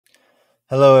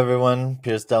Hello everyone,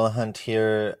 Piers Delahunt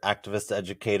here, activist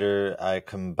educator. I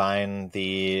combine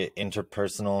the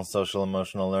interpersonal social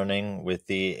emotional learning with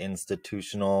the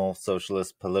institutional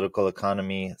socialist political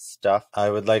economy stuff. I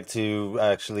would like to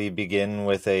actually begin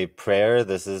with a prayer.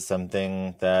 This is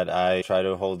something that I try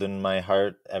to hold in my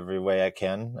heart every way I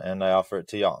can, and I offer it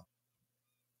to y'all.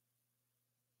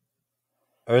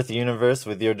 Earth Universe,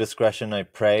 with your discretion I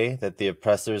pray that the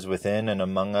oppressors within and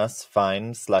among us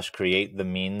find/create the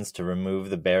means to remove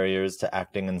the barriers to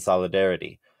acting in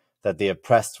solidarity, that the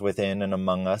oppressed within and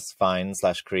among us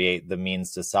find/create the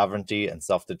means to sovereignty and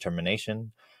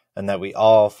self-determination, and that we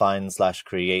all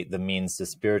find/create the means to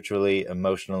spiritually,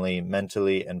 emotionally,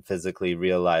 mentally, and physically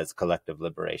realize collective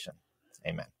liberation.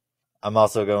 Amen. I'm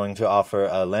also going to offer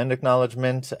a land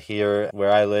acknowledgement here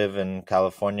where I live in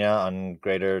California on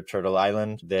Greater Turtle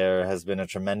Island. There has been a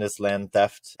tremendous land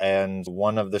theft, and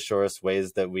one of the surest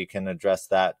ways that we can address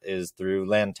that is through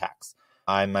land tax.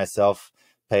 I myself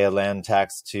pay a land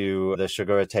tax to the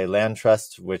Sugarate Land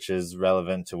Trust, which is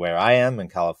relevant to where I am in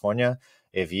California.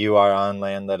 If you are on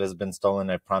land that has been stolen,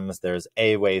 I promise there's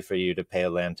a way for you to pay a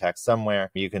land tax somewhere.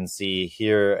 You can see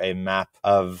here a map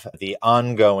of the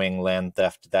ongoing land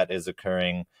theft that is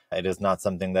occurring. It is not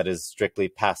something that is strictly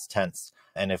past tense.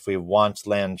 And if we want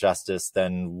land justice,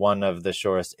 then one of the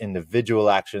surest individual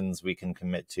actions we can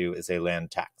commit to is a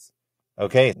land tax.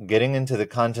 Okay, getting into the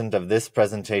content of this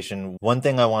presentation, one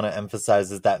thing I want to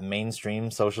emphasize is that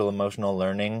mainstream social emotional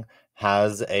learning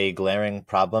has a glaring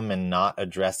problem in not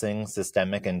addressing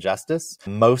systemic injustice.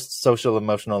 Most social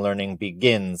emotional learning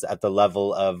begins at the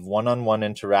level of one-on-one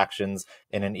interactions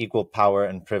in an equal power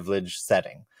and privilege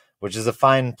setting, which is a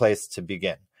fine place to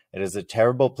begin. It is a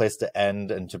terrible place to end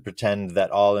and to pretend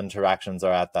that all interactions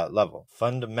are at that level.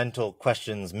 Fundamental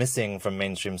questions missing from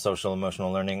mainstream social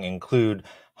emotional learning include: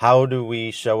 how do we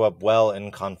show up well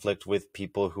in conflict with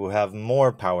people who have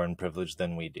more power and privilege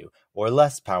than we do, or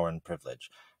less power and privilege?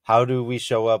 How do we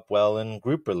show up well in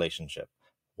group relationship?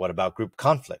 What about group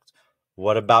conflict?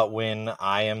 What about when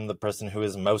I am the person who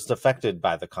is most affected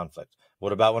by the conflict?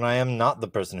 What about when I am not the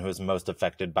person who is most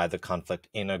affected by the conflict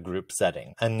in a group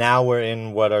setting? And now we're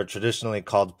in what are traditionally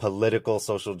called political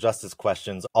social justice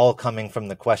questions, all coming from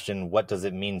the question, what does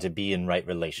it mean to be in right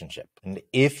relationship? And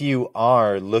if you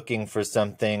are looking for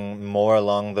something more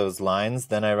along those lines,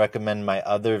 then I recommend my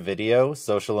other video,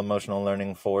 Social Emotional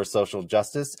Learning for Social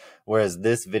Justice, whereas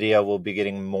this video will be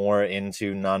getting more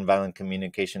into nonviolent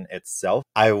communication itself.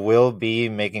 I will be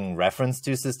making reference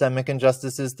to systemic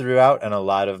injustices throughout, and a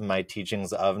lot of my teachings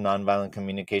of nonviolent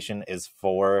communication is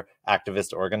for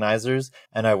activist organizers,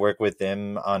 and I work with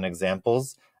them on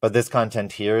examples. But this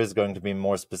content here is going to be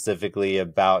more specifically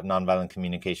about nonviolent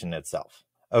communication itself.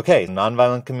 Okay,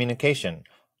 nonviolent communication.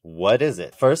 What is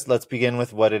it? First, let's begin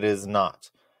with what it is not.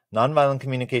 Nonviolent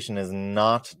communication is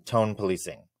not tone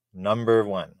policing. Number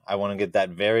one, I want to get that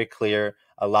very clear.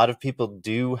 A lot of people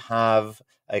do have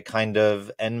a kind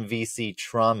of NVC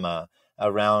trauma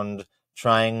around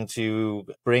trying to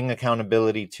bring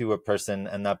accountability to a person,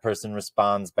 and that person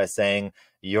responds by saying,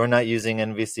 you're not using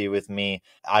NVC with me,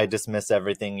 I dismiss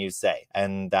everything you say.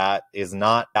 And that is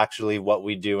not actually what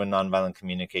we do in nonviolent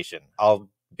communication. I'll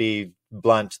be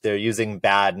blunt, they're using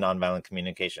bad nonviolent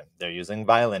communication. They're using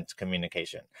violent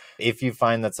communication. If you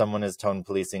find that someone is tone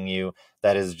policing you,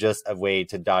 that is just a way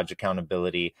to dodge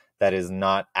accountability. That is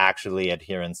not actually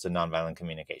adherence to nonviolent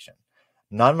communication.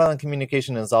 Nonviolent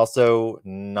communication is also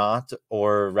not,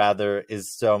 or rather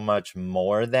is so much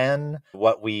more than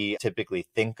what we typically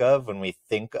think of when we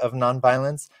think of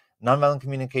nonviolence. Nonviolent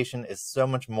communication is so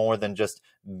much more than just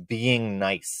being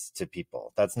nice to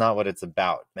people. That's not what it's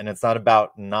about. And it's not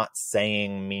about not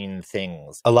saying mean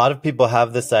things. A lot of people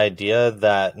have this idea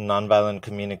that nonviolent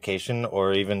communication,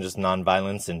 or even just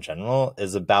nonviolence in general,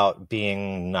 is about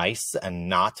being nice and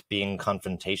not being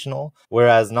confrontational.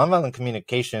 Whereas nonviolent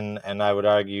communication, and I would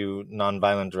argue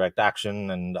nonviolent direct action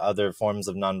and other forms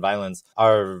of nonviolence,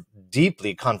 are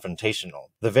deeply confrontational.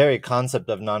 The very concept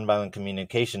of nonviolent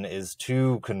communication is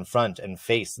to confront and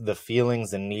face the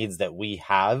feelings and needs that we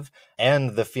have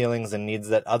and the feelings and needs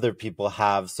that other people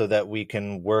have, so that we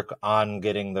can work on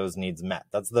getting those needs met.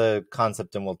 That's the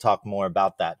concept, and we'll talk more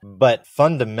about that. But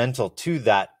fundamental to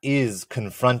that is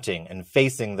confronting and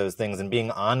facing those things and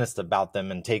being honest about them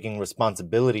and taking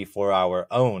responsibility for our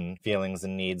own feelings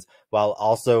and needs, while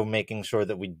also making sure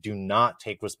that we do not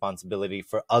take responsibility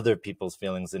for other people's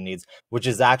feelings and needs, which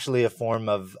is actually a form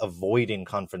of avoiding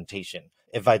confrontation.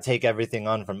 if I take everything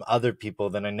on from other people,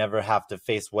 then I never have to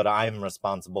face what I'm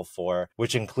responsible for,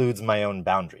 which includes my own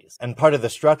boundaries. And part of the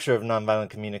structure of nonviolent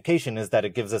communication is that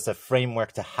it gives us a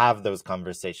framework to have those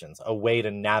conversations, a way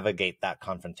to navigate that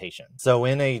confrontation. So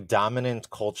in a dominant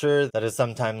culture that is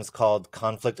sometimes called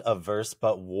conflict averse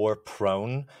but war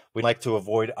prone, we like to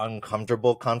avoid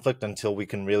uncomfortable conflict until we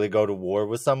can really go to war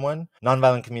with someone.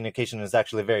 Nonviolent communication is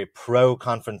actually very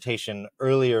pro-confrontation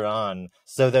earlier on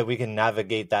so that we can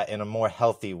navigate that in a more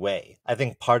healthy way. I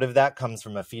think part of that comes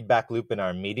from a feedback loop in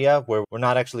our media where we're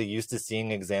not actually used to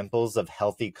seeing examples of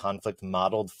healthy conflict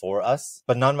modeled for us.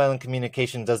 But nonviolent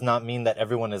communication does not mean that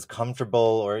everyone is comfortable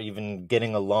or even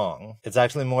getting along. It's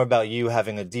actually more about you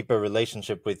having a deeper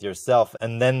relationship with yourself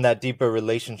and then that deeper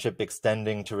relationship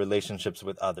extending to relationships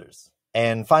with others.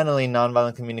 And finally,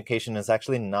 nonviolent communication is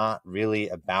actually not really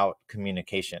about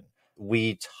communication.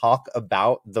 We talk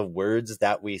about the words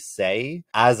that we say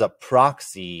as a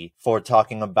proxy for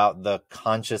talking about the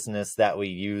consciousness that we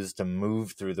use to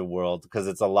move through the world, because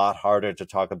it's a lot harder to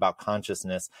talk about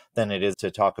consciousness than it is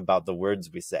to talk about the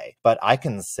words we say. But I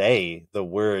can say the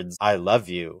words, I love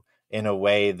you, in a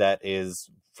way that is,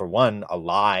 for one, a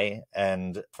lie,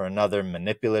 and for another,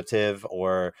 manipulative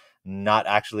or not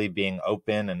actually being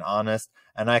open and honest.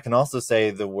 And I can also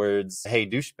say the words, hey,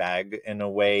 douchebag, in a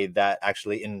way that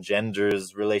actually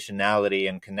engenders relationality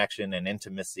and connection and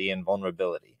intimacy and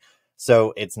vulnerability.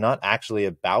 So it's not actually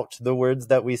about the words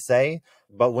that we say,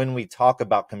 but when we talk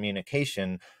about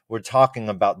communication, we're talking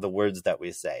about the words that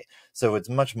we say. So it's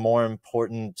much more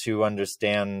important to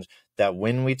understand that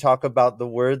when we talk about the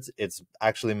words, it's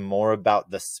actually more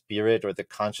about the spirit or the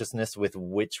consciousness with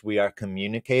which we are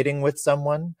communicating with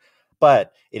someone.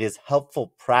 But it is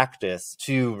helpful practice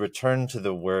to return to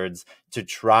the words to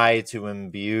try to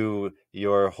imbue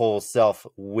your whole self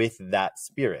with that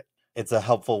spirit. It's a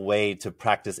helpful way to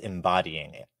practice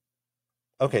embodying it.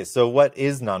 Okay, so what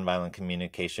is nonviolent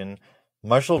communication?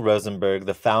 Marshall Rosenberg,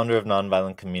 the founder of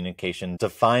nonviolent communication,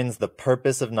 defines the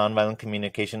purpose of nonviolent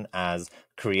communication as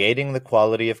creating the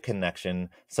quality of connection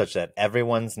such that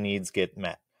everyone's needs get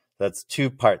met. That's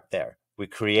two-part there. We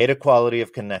create a quality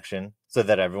of connection so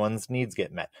that everyone's needs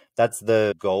get met. That's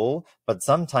the goal, but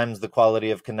sometimes the quality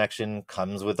of connection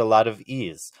comes with a lot of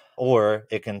ease, or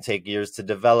it can take years to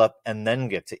develop and then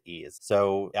get to ease.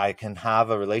 So I can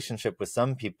have a relationship with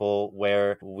some people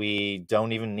where we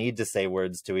don't even need to say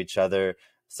words to each other.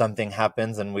 Something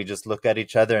happens and we just look at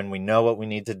each other and we know what we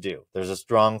need to do. There's a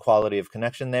strong quality of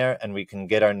connection there and we can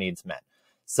get our needs met.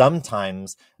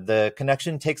 Sometimes the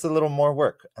connection takes a little more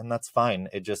work, and that's fine.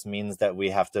 It just means that we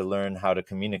have to learn how to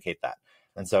communicate that.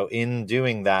 And so in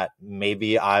doing that,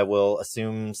 maybe I will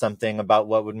assume something about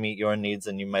what would meet your needs,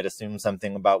 and you might assume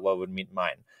something about what would meet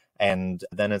mine. And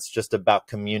then it's just about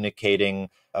communicating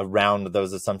around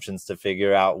those assumptions to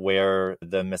figure out where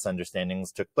the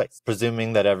misunderstandings took place,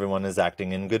 presuming that everyone is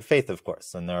acting in good faith, of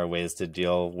course. And there are ways to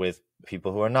deal with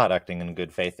people who are not acting in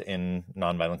good faith in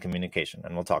nonviolent communication,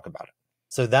 and we'll talk about it.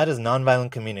 So that is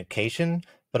nonviolent communication,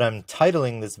 but I'm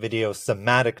titling this video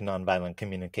Somatic Nonviolent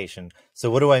Communication. So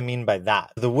what do I mean by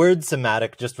that? The word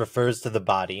somatic just refers to the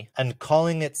body, and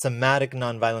calling it somatic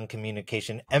nonviolent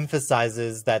communication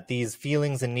emphasizes that these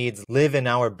feelings and needs live in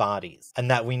our bodies, and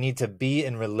that we need to be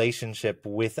in relationship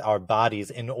with our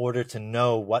bodies in order to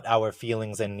know what our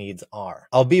feelings and needs are.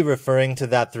 I'll be referring to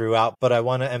that throughout, but I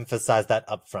want to emphasize that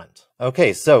up front.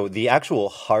 Okay, so the actual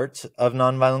heart of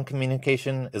nonviolent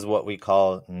communication is what we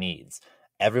call needs.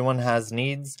 Everyone has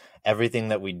needs. Everything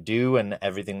that we do and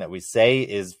everything that we say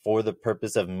is for the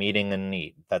purpose of meeting a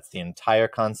need. That's the entire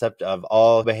concept of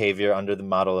all behavior under the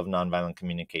model of nonviolent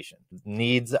communication.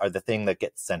 Needs are the thing that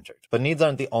gets centered. But needs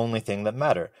aren't the only thing that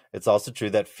matter. It's also true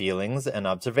that feelings and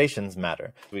observations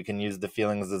matter. We can use the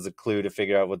feelings as a clue to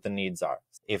figure out what the needs are.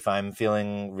 If I'm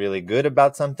feeling really good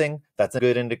about something, that's a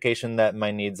good indication that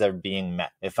my needs are being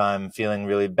met. If I'm feeling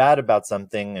really bad about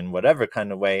something in whatever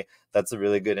kind of way, that's a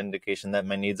really good indication that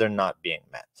my needs are not being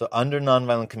met. So under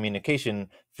nonviolent communication,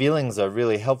 feelings are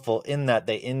really helpful in that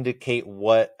they indicate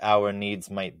what our needs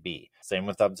might be. Same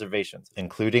with observations,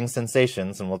 including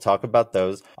sensations, and we'll talk about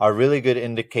those, are really good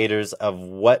indicators of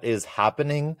what is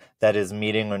happening that is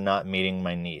meeting or not meeting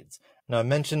my needs. Now, I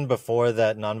mentioned before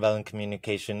that nonviolent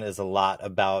communication is a lot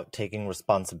about taking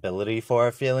responsibility for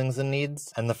our feelings and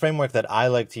needs. And the framework that I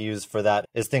like to use for that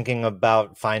is thinking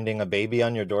about finding a baby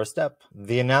on your doorstep.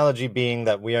 The analogy being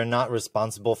that we are not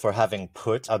responsible for having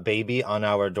put a baby on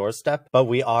our doorstep, but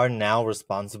we are now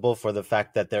responsible for the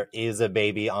fact that there is a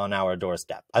baby on our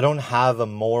doorstep. I don't have a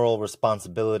moral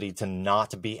responsibility to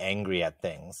not be angry at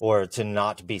things, or to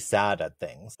not be sad at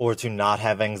things, or to not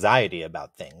have anxiety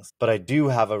about things. But I do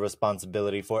have a responsibility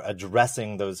responsibility for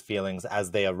addressing those feelings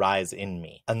as they arise in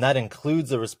me. And that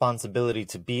includes a responsibility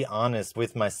to be honest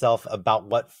with myself about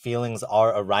what feelings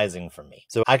are arising for me.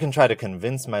 So I can try to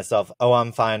convince myself, oh,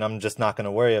 I'm fine, I'm just not going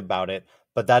to worry about it,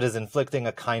 but that is inflicting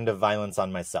a kind of violence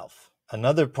on myself.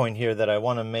 Another point here that I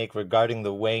want to make regarding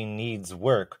the way needs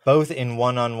work, both in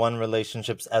one-on-one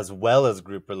relationships as well as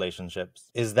group relationships,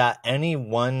 is that any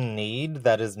one need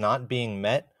that is not being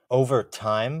met over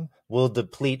time will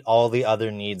deplete all the other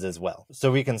needs as well.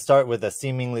 So we can start with a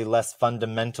seemingly less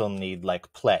fundamental need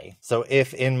like play. So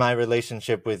if in my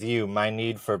relationship with you, my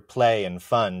need for play and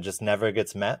fun just never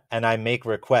gets met, and I make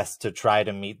requests to try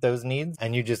to meet those needs,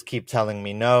 and you just keep telling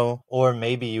me no, or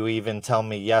maybe you even tell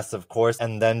me yes, of course,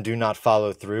 and then do not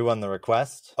follow through on the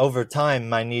request, over time,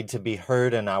 my need to be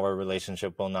heard in our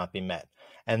relationship will not be met.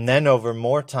 And then over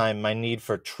more time, my need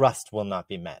for trust will not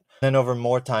be met. Then over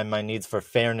more time, my needs for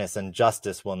fairness and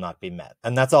justice will not be met.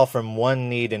 And that's all from one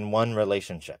need in one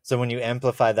relationship. So when you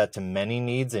amplify that to many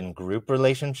needs in group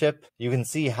relationship, you can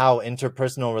see how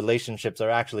interpersonal relationships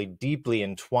are actually deeply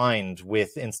entwined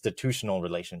with institutional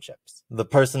relationships. The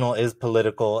personal is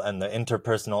political and the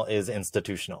interpersonal is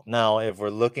institutional. Now, if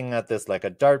we're looking at this like a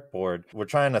dartboard, we're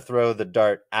trying to throw the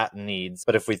dart at needs,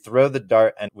 but if we throw the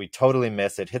dart and we totally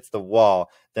miss, it hits the wall,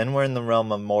 then we're in the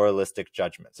realm of moralistic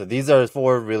judgment. So these are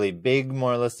 4 really big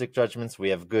moralistic judgments. We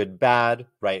have good, bad,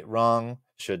 right, wrong,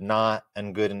 should not,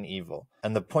 and good and evil.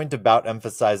 And the point about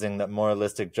emphasizing that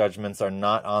moralistic judgments are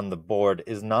not on the board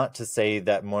is not to say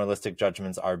that moralistic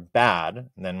judgments are bad.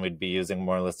 Then we'd be using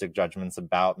moralistic judgments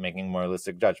about making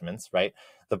moralistic judgments, right?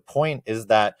 The point is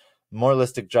that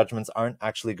moralistic judgments aren't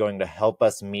actually going to help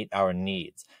us meet our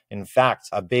needs. In fact,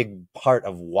 a big part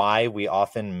of why we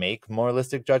often make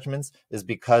moralistic judgments is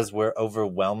because we're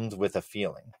overwhelmed with a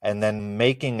feeling. And then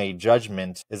making a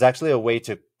judgment is actually a way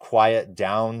to quiet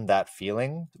down that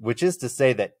feeling, which is to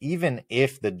say that even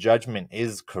if the judgment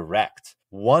is correct,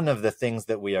 one of the things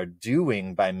that we are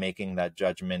doing by making that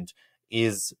judgment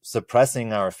is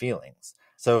suppressing our feelings.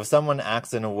 So if someone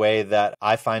acts in a way that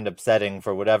I find upsetting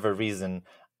for whatever reason,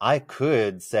 I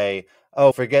could say,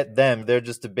 oh, forget them, they're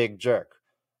just a big jerk,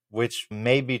 which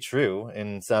may be true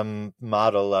in some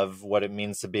model of what it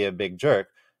means to be a big jerk.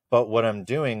 But what I'm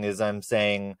doing is I'm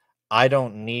saying, I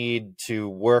don't need to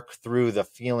work through the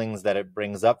feelings that it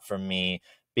brings up for me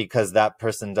because that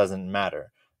person doesn't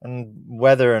matter. And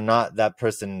whether or not that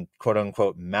person, quote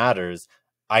unquote, matters,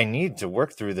 I need to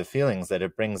work through the feelings that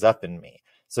it brings up in me.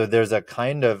 So there's a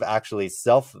kind of actually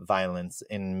self-violence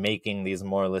in making these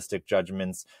moralistic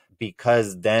judgments,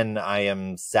 because then I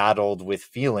am saddled with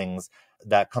feelings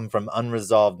that come from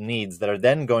unresolved needs that are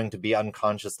then going to be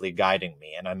unconsciously guiding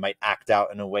me, and I might act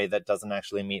out in a way that doesn't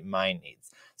actually meet my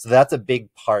needs. So that's a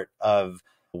big part of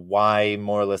why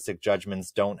moralistic judgments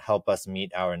don't help us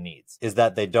meet our needs, is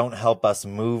that they don't help us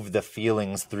move the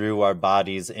feelings through our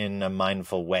bodies in a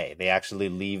mindful way. They actually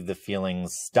leave the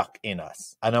feelings stuck in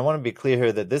us. And I want to be clear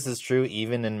here that this is true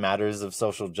even in matters of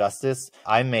social justice.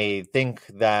 I may think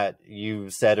that you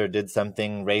said or did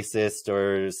something racist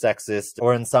or sexist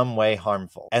or in some way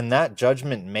harmful, and that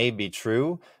judgment may be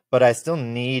true, but I still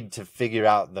need to figure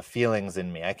out the feelings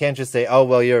in me. I can't just say, oh,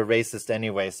 well, you're a racist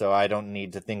anyway, so I don't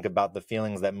need to think about the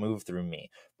feelings that move through me.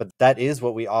 But that is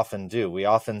what we often do. We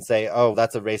often say, oh,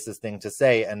 that's a racist thing to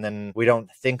say, and then we don't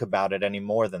think about it any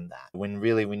more than that, when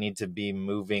really we need to be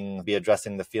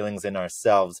addressing the feelings in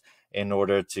ourselves in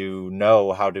order to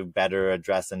know how to better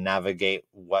address and navigate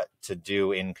what to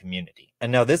do in community.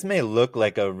 And now this may look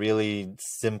like a really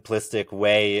simplistic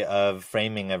way of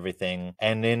framing everything,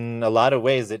 and in a lot of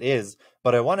ways it is,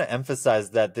 but I want to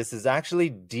emphasize that this is actually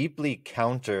deeply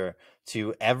counter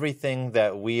to everything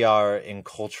that we are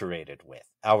enculturated with.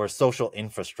 Our social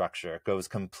infrastructure goes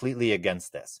completely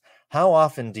against this. How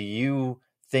often do you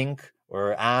think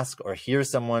or ask or hear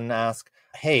someone ask,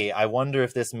 hey, I wonder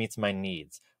if this meets my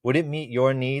needs? Would it meet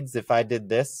your needs if I did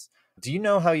this? Do you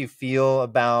know how you feel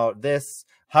about this?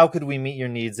 How could we meet your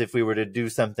needs if we were to do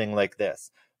something like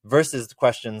this? Versus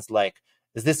questions like,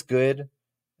 is this good?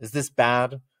 Is this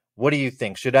bad? What do you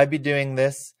think? Should I be doing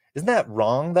this? Isn't that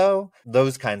wrong, though?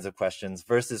 Those kinds of questions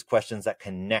versus questions that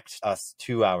connect us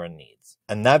to our needs.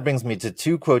 And that brings me to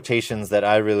 2 quotations that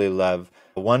I really love.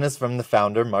 One is from the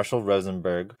founder, Marshall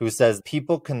Rosenberg, who says,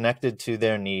 people connected to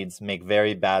their needs make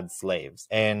very bad slaves.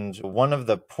 And one of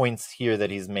the points here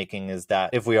that he's making is that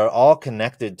if we are all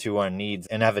connected to our needs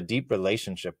and have a deep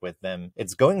relationship with them,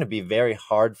 it's going to be very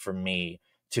hard for me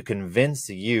to convince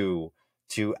you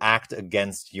to act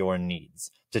against your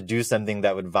needs, to do something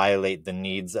that would violate the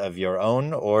needs of your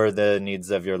own or the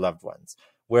needs of your loved ones.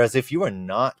 Whereas if you are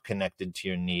not connected to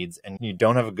your needs and you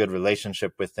don't have a good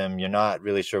relationship with them, you're not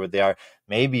really sure what they are,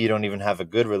 maybe you don't even have a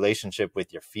good relationship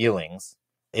with your feelings,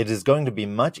 it is going to be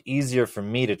much easier for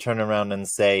me to turn around and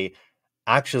say,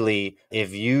 actually,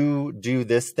 if you do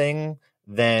this thing,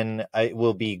 then it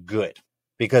will be good.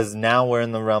 Because now we're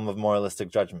in the realm of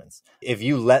moralistic judgments. If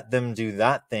you let them do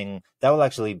that thing, that will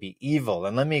actually be evil.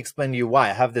 And let me explain to you why.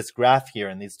 I have this graph here,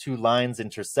 and these two lines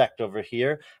intersect over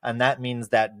here. And that means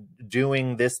that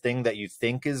doing this thing that you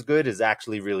think is good is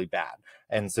actually really bad.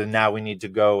 And so now we need to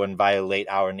go and violate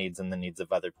our needs and the needs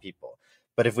of other people.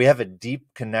 But if we have a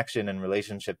deep connection and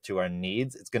relationship to our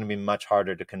needs, it's going to be much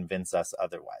harder to convince us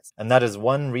otherwise. And that is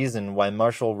one reason why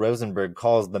Marshall Rosenberg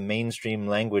calls the mainstream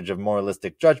language of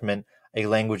moralistic judgment a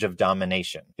language of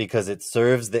domination, because it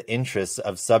serves the interests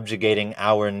of subjugating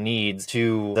our needs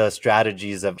to the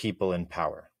strategies of people in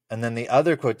power. And then the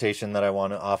other quotation that I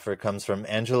want to offer comes from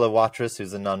Angela Watrous,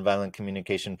 who's a nonviolent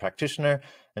communication practitioner,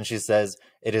 and she says,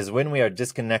 "It is when we are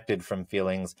disconnected from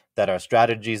feelings that our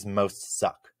strategies most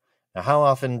suck." Now, how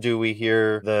often do we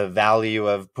hear the value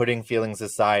of putting feelings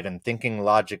aside and thinking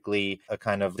logically, a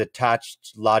kind of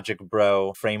detached logic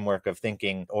bro framework of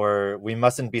thinking, or we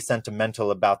mustn't be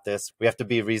sentimental about this, we have to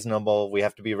be reasonable, we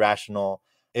have to be rational.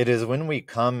 It is when we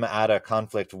come at a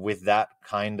conflict with that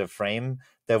kind of frame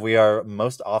that we are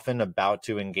most often about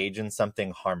to engage in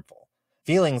something harmful.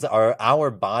 Feelings are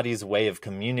our body's way of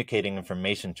communicating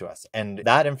information to us, and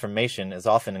that information is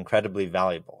often incredibly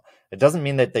valuable. It doesn't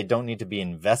mean that they don't need to be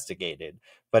investigated,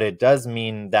 but it does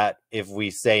mean that if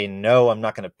we say, no, I'm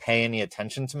not going to pay any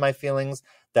attention to my feelings,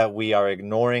 that we are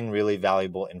ignoring really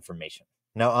valuable information.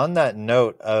 Now, on that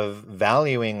note of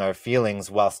valuing our feelings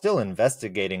while still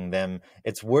investigating them,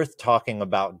 it's worth talking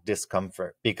about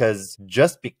discomfort, because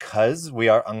just because we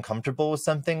are uncomfortable with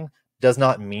something does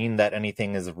not mean that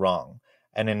anything is wrong.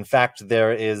 And in fact,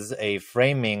 there is a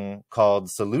framing called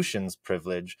solutions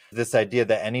privilege, this idea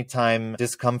that anytime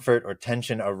discomfort or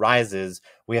tension arises,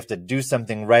 we have to do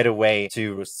something right away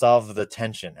to solve the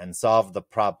tension and solve the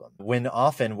problem. When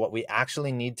often what we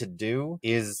actually need to do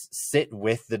is sit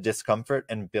with the discomfort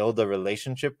and build a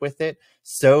relationship with it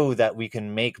so that we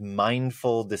can make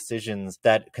mindful decisions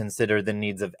that consider the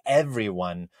needs of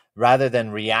everyone, rather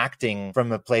than reacting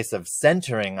from a place of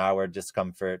centering our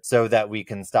discomfort so that we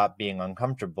can stop being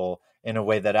uncomfortable in a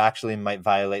way that actually might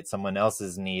violate someone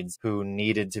else's needs who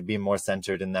needed to be more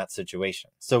centered in that situation.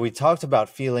 So we talked about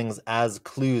feelings as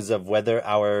clues of whether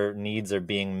our needs are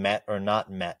being met or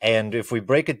not met. And if we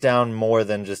break it down more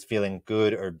than just feeling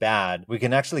good or bad, we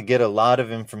can actually get a lot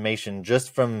of information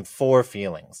just from 4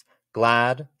 feelings: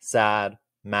 glad, sad,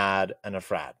 mad, and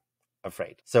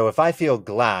afraid. So if I feel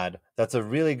glad, that's a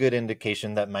really good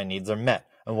indication that my needs are met.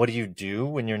 And what do you do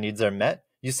when your needs are met?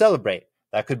 You celebrate.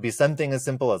 That could be something as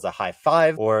simple as a high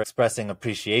five, or expressing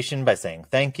appreciation by saying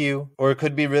thank you, or it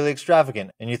could be really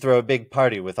extravagant and you throw a big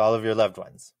party with all of your loved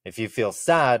ones. If you feel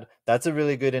sad, that's a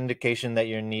really good indication that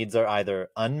your needs are either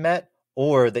unmet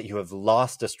or that you have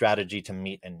lost a strategy to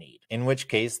meet a need, in which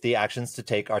case the actions to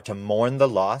take are to mourn the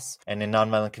loss. And in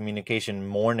nonviolent communication,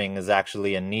 mourning is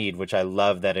actually a need, which I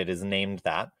love that it is named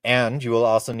that. And you will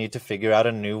also need to figure out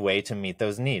a new way to meet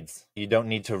those needs. You don't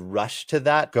need to rush to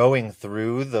that. Going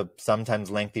through the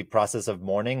sometimes lengthy process of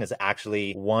mourning is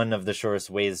actually one of the surest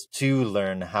ways to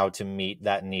learn how to meet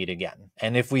that need again.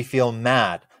 And if we feel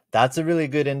mad, that's a really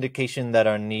good indication that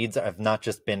our needs have not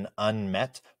just been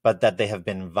unmet, but that they have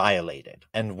been violated.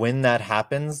 And when that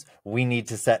happens, we need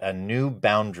to set a new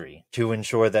boundary to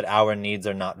ensure that our needs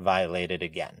are not violated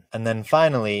again. And then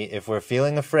finally, if we're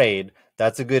feeling afraid,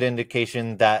 that's a good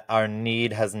indication that our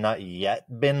need has not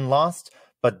yet been lost,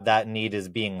 but that need is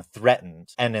being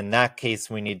threatened. And in that case,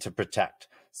 we need to protect.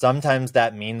 Sometimes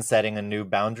that means setting a new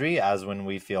boundary, as when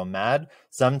we feel mad.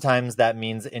 Sometimes that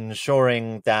means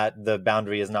ensuring that the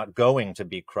boundary is not going to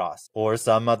be crossed, or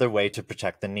some other way to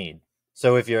protect the need.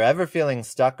 So if you're ever feeling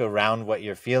stuck around what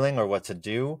you're feeling or what to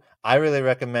do, I really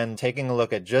recommend taking a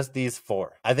look at just these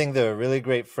 4. I think they're a really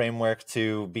great framework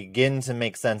to begin to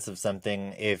make sense of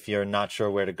something if you're not sure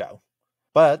where to go.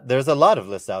 But there's a lot of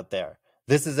lists out there.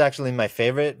 This is actually my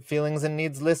favorite feelings and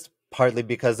needs list, partly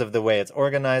because of the way it's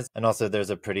organized, and also there's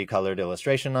a pretty colored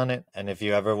illustration on it. And if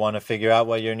you ever want to figure out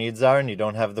what your needs are and you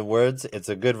don't have the words, it's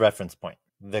a good reference point.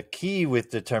 The key with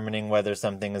determining whether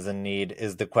something is a need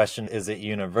is the question, is it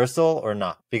universal or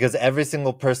not? Because every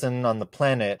single person on the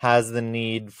planet has the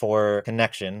need for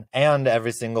connection, and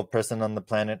every single person on the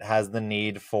planet has the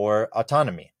need for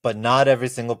autonomy. But not every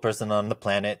single person on the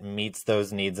planet meets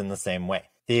those needs in the same way.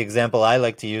 The example I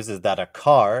like to use is that a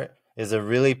car is a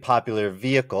really popular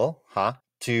vehicle,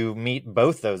 to meet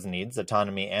both those needs,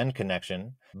 autonomy and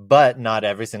connection. but not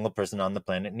every single person on the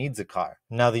planet needs a car.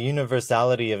 Now, the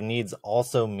universality of needs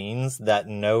also means that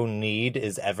no need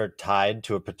is ever tied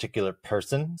to a particular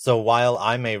person. So while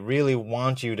I may really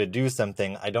want you to do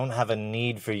something, I don't have a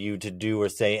need for you to do or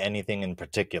say anything in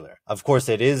particular. Of course,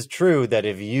 it is true that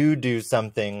if you do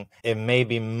something, it may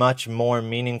be much more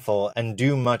meaningful and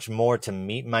do much more to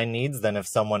meet my needs than if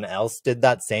someone else did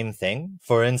that same thing.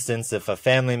 For instance, if a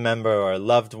family member or a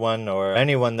loved one or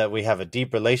anyone that we have a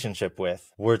deep relationship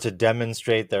with were to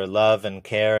demonstrate their love and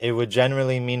care, it would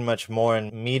generally mean much more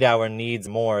and meet our needs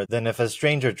more than if a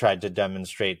stranger tried to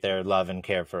demonstrate their love and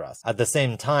care for us. At the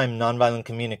same time, nonviolent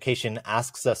communication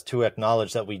asks us to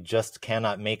acknowledge that we just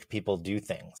cannot make people do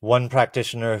things. One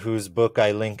practitioner whose book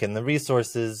I link in the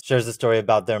resources shares a story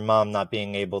about their mom not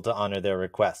being able to honor their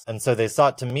request, and so they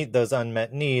sought to meet those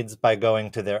unmet needs by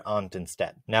going to their aunt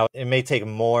instead. Now, it may take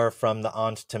more from the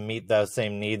aunt to meet those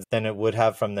same needs than it would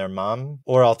have from their mom,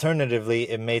 or alternatively,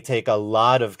 it may take a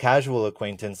lot of casual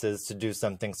acquaintances to do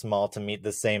something small to meet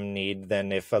the same need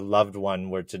than if a loved one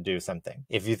were to do something.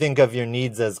 If you think of your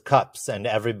needs as cups and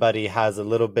everybody has a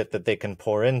little bit that they can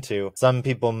pour into, some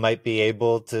people might be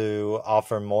able to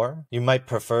offer more. You might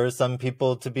prefer some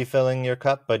people to be filling your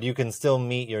cup, but you can still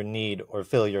meet your need or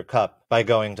fill your cup by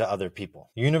going to other people.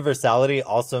 Universality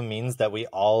also means that we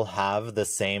all have the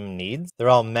same needs. They're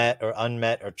all met or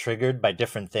unmet or triggered by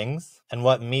different things, and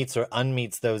what meets or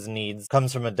unmeets those needs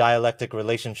comes from a dialectic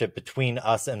relationship between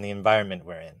us and the environment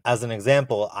we're in. As an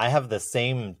example, I have the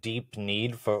same deep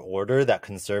need for order that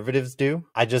conservatives do.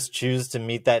 I just choose to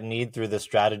meet that need through the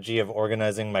strategy of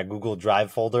organizing my Google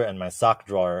Drive folder and my sock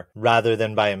drawer, rather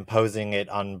than by imposing it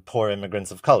on poor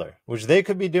immigrants of color, which they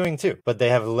could be doing too, but they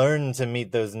have learned to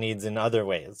meet those needs in other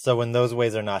ways. So when those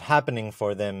ways are not happening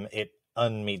for them, it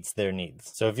unmeets their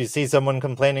needs. So if you see someone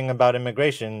complaining about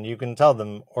immigration, you can tell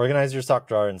them, organize your sock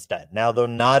drawer instead. Now, though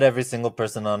not every single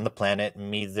person on the planet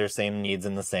meets their same needs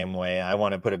in the same way, I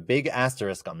want to put a big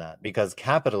asterisk on that, because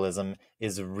capitalism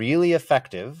is really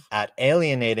effective at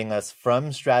alienating us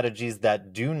from strategies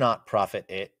that do not profit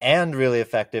it, and really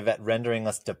effective at rendering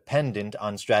us dependent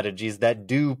on strategies that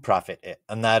do profit it.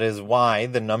 And that is why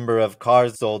the number of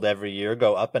cars sold every year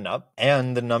go up and up,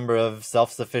 and the number of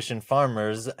self-sufficient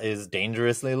farmers is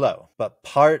dangerously low. But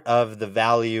part of the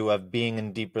value of being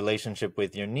in deep relationship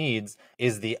with your needs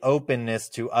is the openness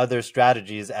to other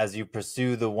strategies as you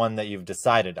pursue the one that you've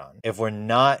decided on. If we're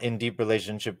not in deep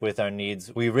relationship with our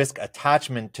needs, we risk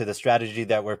attachment to the strategy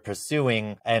that we're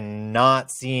pursuing and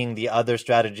not seeing the other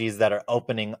strategies that are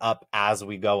opening up as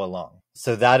we go along.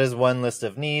 So that is one list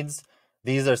of needs.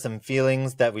 These are some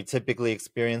feelings that we typically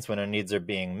experience when our needs are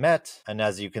being met. And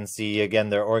as you can see, again,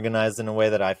 they're organized in a way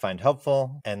that I find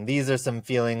helpful. And these are some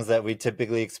feelings that we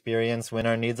typically experience when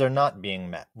our needs are not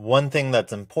being met. One thing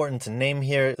that's important to name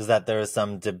here is that there is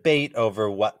some debate over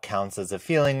what counts as a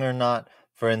feeling or not.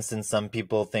 For instance, some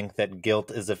people think that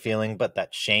guilt is a feeling, but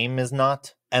that shame is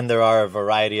not. And there are a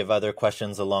variety of other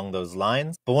questions along those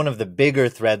lines. But one of the bigger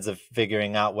threads of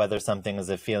figuring out whether something is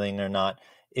a feeling or not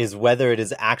is whether it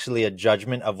is actually a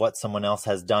judgment of what someone else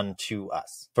has done to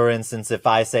us. For instance, if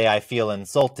I say I feel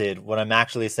insulted, what I'm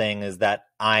actually saying is that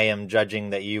I am judging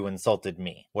that you insulted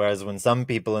me. Whereas when some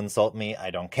people insult me,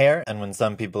 I don't care. And when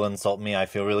some people insult me, I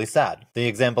feel really sad. The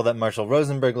example that Marshall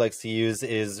Rosenberg likes to use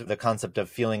is the concept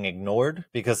of feeling ignored,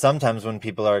 because sometimes when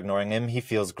people are ignoring him, he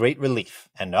feels great relief.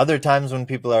 And other times when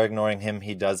people are ignoring him,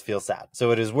 he does feel sad. So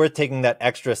it is worth taking that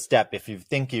extra step if you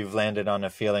think you've landed on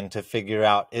a feeling to figure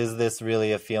out, is this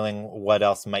really a feeling? What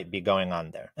else might be going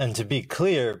on there? And to be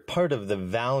clear, part of the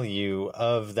value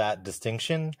of that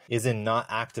distinction is in not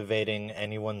activating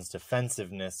anyone's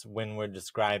defensiveness when we're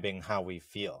describing how we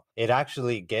feel. It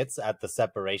actually gets at the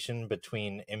separation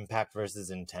between impact versus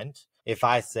intent. If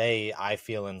I say I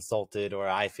feel insulted or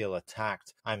I feel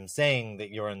attacked, I'm saying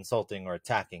that you're insulting or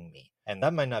attacking me. And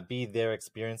that might not be their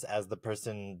experience as the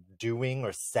person doing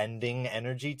or sending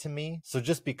energy to me. So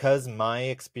just because my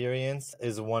experience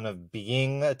is one of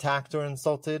being attacked or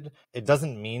insulted, it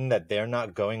doesn't mean that they're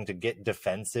not going to get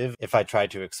defensive if I try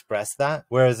to express that.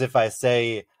 Whereas if I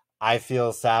say, I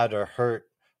feel sad or hurt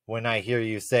when I hear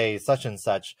you say such and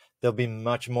such, they'll be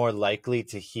much more likely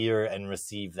to hear and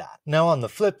receive that. Now, on the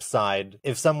flip side,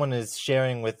 if someone is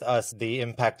sharing with us the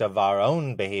impact of our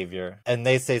own behavior, and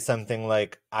they say something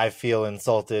like, I feel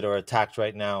insulted or attacked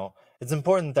right now, it's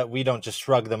important that we don't just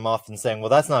shrug them off and saying, well,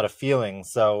 that's not a feeling,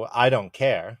 so I don't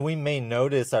care. We may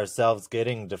notice ourselves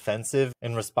getting defensive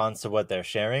in response to what they're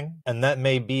sharing, and that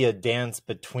may be a dance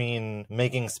between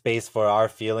making space for our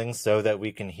feelings so that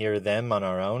we can hear them on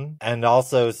our own, and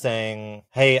also saying,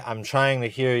 hey, I'm trying to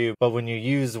hear you, but when you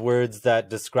use words that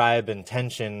describe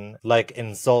intention, like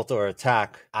insult or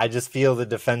attack, I just feel the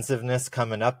defensiveness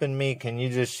coming up in me. Can you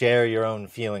just share your own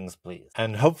feelings, please?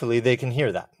 And hopefully they can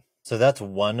hear that. So that's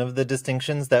one of the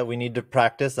distinctions that we need to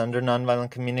practice under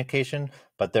nonviolent communication,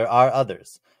 but there are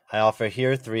others. I offer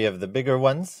here 3 of the bigger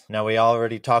ones. Now, we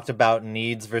already talked about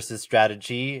needs versus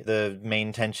strategy, the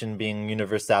main tension being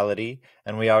universality,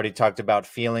 and we already talked about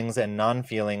feelings and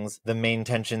non-feelings, the main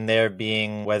tension there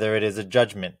being whether it is a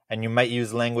judgment. And you might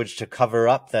use language to cover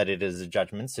up that it is a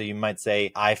judgment. So you might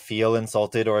say, I feel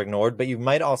insulted or ignored, but you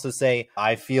might also say,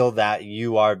 I feel that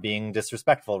you are being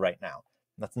disrespectful right now.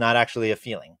 That's not actually a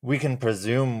feeling. We can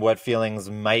presume what feelings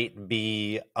might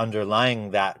be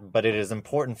underlying that, but it is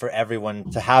important for everyone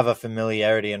to have a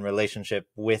familiarity and relationship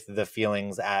with the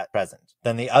feelings at present.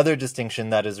 Then the other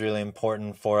distinction that is really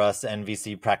important for us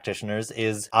NVC practitioners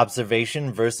is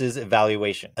observation versus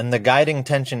evaluation. And the guiding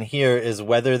tension here is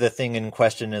whether the thing in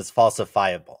question is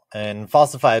falsifiable. And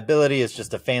falsifiability is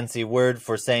just a fancy word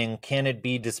for saying, can it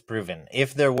be disproven?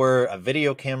 If there were a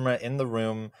video camera in the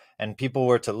room and people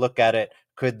were to look at it,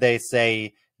 could they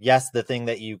say, yes, the thing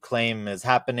that you claim is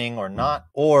happening or not?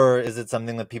 Or is it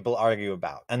something that people argue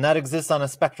about? And that exists on a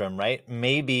spectrum, right?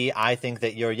 Maybe I think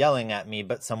that you're yelling at me,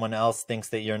 but someone else thinks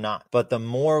that you're not. But the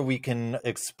more we can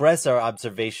express our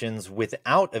observations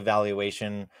without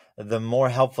evaluation, the more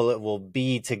helpful it will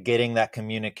be to getting that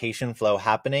communication flow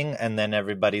happening and then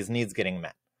everybody's needs getting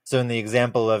met. So in the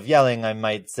example of yelling, I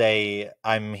might say,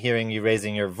 I'm hearing you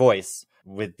raising your voice,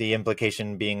 with the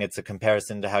implication being it's a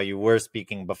comparison to how you were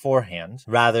speaking beforehand,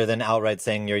 rather than outright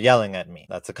saying you're yelling at me.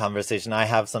 That's a conversation I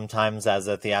have sometimes as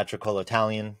a theatrical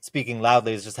Italian. Speaking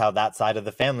loudly is just how that side of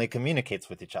the family communicates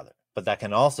with each other. But that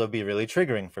can also be really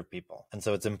triggering for people. And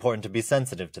so it's important to be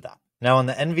sensitive to that. Now on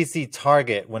the NVC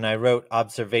target, when I wrote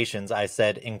observations, I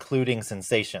said including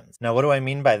sensations. Now what do I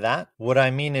mean by that? What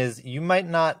I mean is you might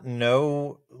not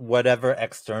know whatever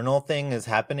external thing is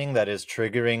happening that is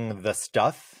triggering the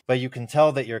stuff, but you can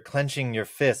tell that you're clenching your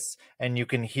fists and you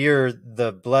can hear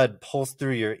the blood pulse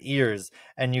through your ears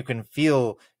and you can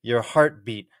feel your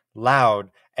heartbeat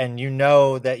loud and you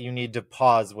know that you need to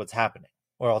pause what's happening.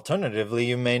 Or alternatively,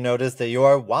 you may notice that you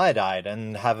are wide-eyed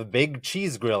and have a big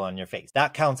cheese grill on your face.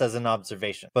 That counts as an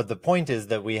observation. But the point is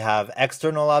that we have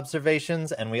external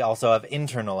observations and we also have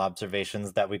internal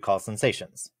observations that we call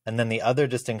sensations. And then the other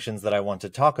distinctions that I want to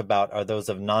talk about are those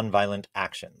of nonviolent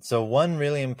actions. So one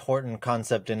really important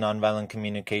concept in nonviolent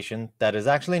communication that is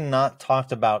actually not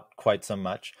talked about quite so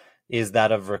much is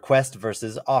that of request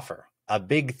versus offer. A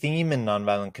big theme in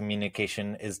nonviolent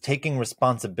communication is taking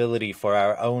responsibility for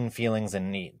our own feelings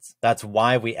and needs. That's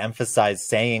why we emphasize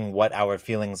saying what our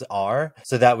feelings are,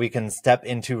 so that we can step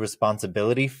into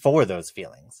responsibility for those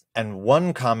feelings. And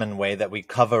one common way that we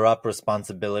cover up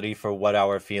responsibility for what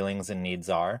our feelings and needs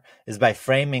are is by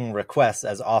framing requests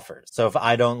as offers. So if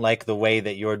I don't like the way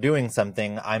that you're doing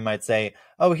something, I might say,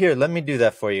 oh, here, let me do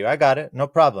that for you. I got it. No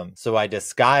problem. So I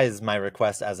disguise my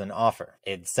request as an offer.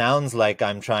 It sounds like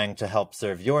I'm trying to help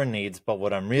serve your needs, but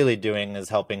what I'm really doing is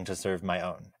helping to serve my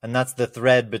own. And that's the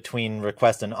thread between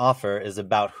request and offer, is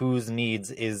about whose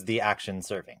needs is the action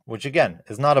serving, which again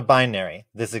is not a binary.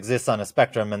 This exists on a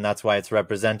spectrum, and that's why it's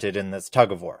represented in this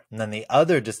tug of war. And then the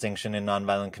other distinction in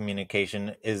nonviolent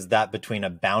communication is that between a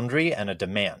boundary and a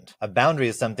demand. A boundary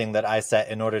is something that I set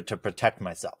in order to protect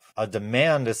myself. A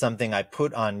demand is something I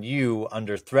put on you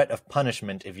under threat of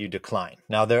punishment if you decline.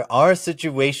 Now, there are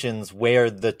situations where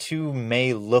the two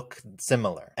may look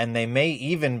similar, and they may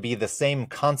even be the same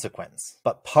consequence.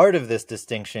 But part of this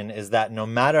distinction is that no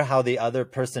matter how the other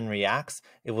person reacts,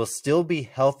 it will still be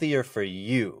healthier for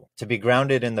you to be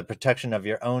grounded in the protection of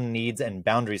your own needs and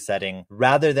boundary setting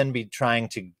rather than be trying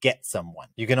to get someone.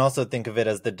 You can also think of it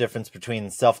as the difference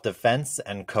between self-defense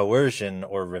and coercion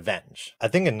or revenge. I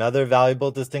think another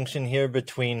valuable distinction here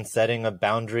between setting a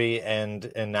boundary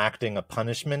and enacting a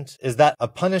punishment is that a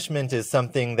punishment is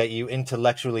something that you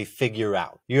intellectually figure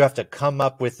out. You have to come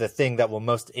up with the thing that will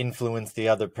most influence the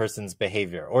other person's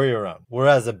behavior or your own.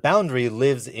 Whereas a boundary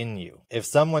lives in you. If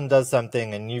someone does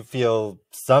something and you feel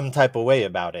some type of way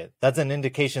about it, that's an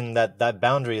indication that that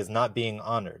boundary is not being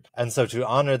honored. And so to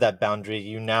honor that boundary,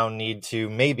 you now need to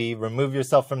maybe remove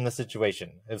yourself from the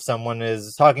situation. If someone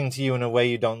is talking to you in a way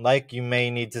you don't like, you may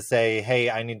need to say, hey,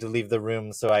 I need to leave the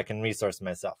room so I can resource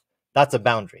myself. That's a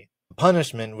boundary.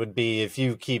 Punishment would be if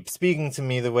you keep speaking to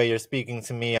me the way you're speaking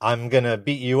to me, I'm gonna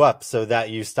beat you up so that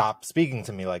you stop speaking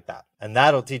to me like that. And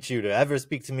that'll teach you to ever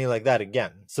speak to me like that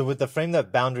again. So with the frame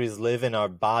that boundaries live in our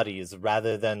bodies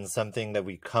rather than something that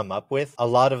we come up with, a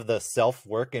lot of the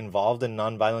self-work involved in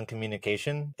nonviolent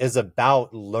communication is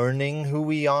about learning who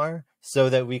we are so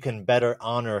that we can better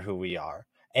honor who we are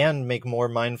and make more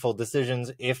mindful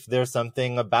decisions if there's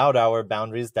something about our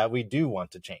boundaries that we do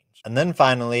want to change. And then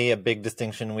finally, a big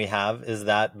distinction we have is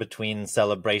that between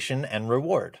celebration and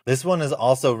reward. This one is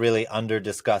also really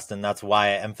under-discussed, and that's why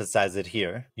I emphasize it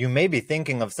here. You may be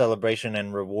thinking of celebration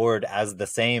and reward as the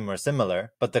same or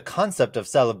similar, but the concept of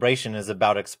celebration is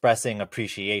about expressing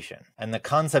appreciation, and the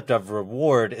concept of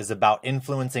reward is about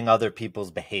influencing other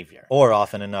people's behavior, or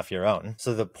often enough your own.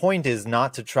 So the point is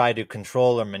not to try to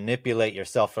control or manipulate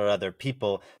yourself or other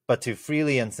people, but to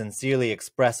freely and sincerely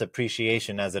express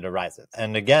appreciation as it arises.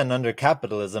 And again, under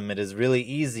capitalism, it is really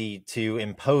easy to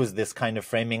impose this kind of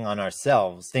framing on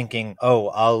ourselves, thinking, oh,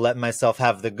 I'll let myself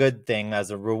have the good thing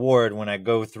as a reward when I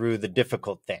go through the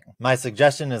difficult thing. My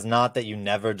suggestion is not that you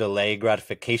never delay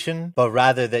gratification, but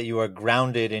rather that you are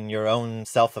grounded in your own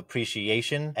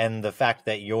self-appreciation and the fact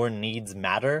that your needs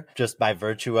matter just by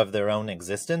virtue of their own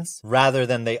existence, rather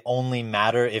than they only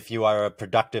matter if you are a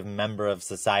productive member of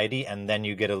society and then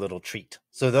you get a little treat.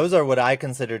 So those are what I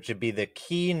consider to be the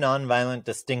key nonviolent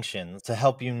distinctions to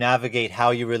help you navigate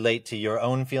how you relate to your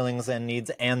own feelings and needs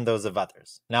and those of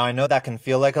others. Now, I know that can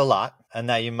feel like a lot, and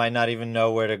that you might not even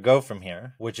know where to go from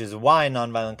here, which is why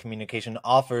nonviolent communication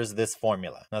offers this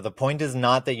formula. Now, the point is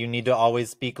not that you need to always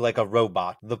speak like a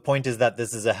robot. The point is that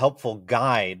this is a helpful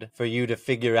guide for you to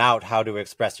figure out how to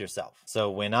express yourself. So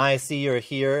when I see or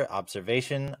hear,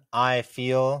 observation, I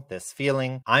feel this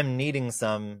feeling, I'm needing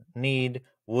some, need,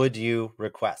 would you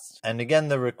request? And again,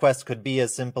 the request could be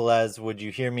as simple as, would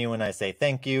you hear me when I say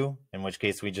thank you? In which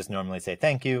case we just normally say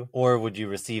thank you. Or would you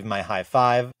receive my high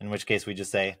five? In which case we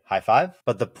just say high five.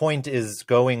 But the point is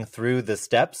going through the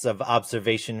steps of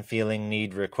observation, feeling,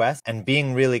 need, request, and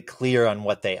being really clear on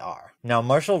what they are. Now,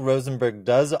 Marshall Rosenberg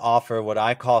does offer what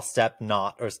I call step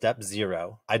naught or step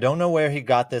 0. I don't know where he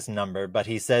got this number, but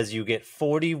he says you get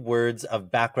 40 words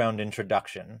of background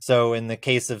introduction. So in the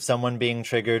case of someone being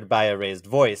triggered by a raised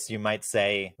voice, you might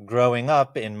say, growing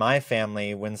up in my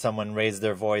family, when someone raised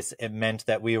their voice, it meant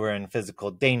that we were in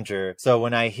physical danger. So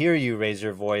when I hear you raise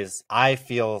your voice, I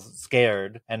feel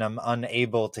scared and I'm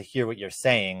unable to hear what you're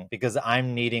saying because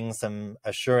I'm needing some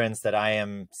assurance that I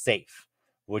am safe.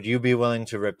 Would you be willing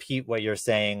to repeat what you're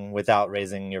saying without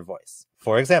raising your voice?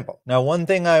 For example. Now, one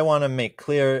thing I want to make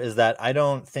clear is that I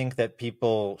don't think that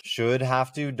people should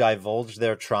have to divulge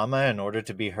their trauma in order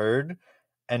to be heard.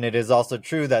 And it is also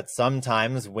true that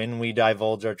sometimes when we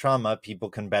divulge our trauma, people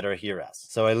can better hear us.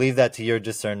 So I leave that to your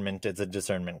discernment. It's a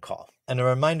discernment call. And a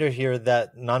reminder here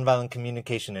that nonviolent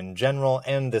communication in general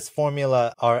and this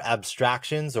formula are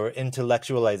abstractions or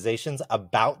intellectualizations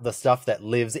about the stuff that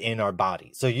lives in our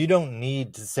body. So you don't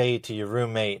need to say to your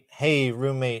roommate, hey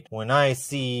roommate, when I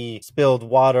see spilled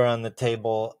water on the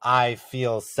table, I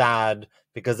feel sad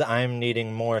because I'm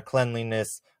needing more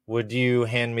cleanliness. Would you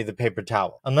hand me the paper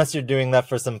towel? Unless you're doing that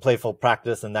for some playful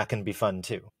practice, and that can be fun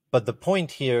too. But the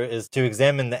point here is to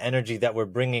examine the energy that we're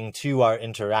bringing to our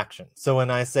interaction. So when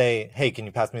I say, hey, can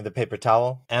you pass me the paper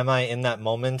towel? Am I in that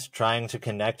moment trying to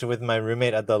connect with my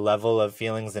roommate at the level of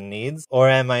feelings and needs? Or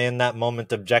am I in that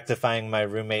moment objectifying my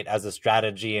roommate as a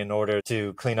strategy in order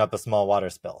to clean up a small water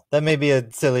spill? That may be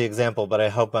a silly example, but I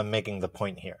hope I'm making the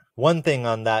point here. One thing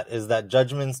on that is that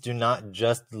judgments do not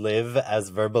just live as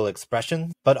verbal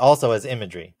expressions, but also as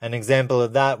imagery. An example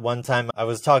of that, one time I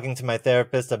was talking to my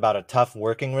therapist about a tough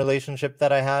working relationship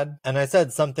that I had, and I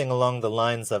said something along the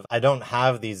lines of, I don't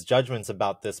have these judgments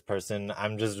about this person,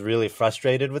 I'm just really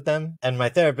frustrated with them. And my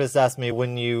therapist asked me,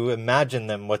 when you imagine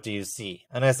them, what do you see?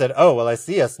 And I said, oh, well, I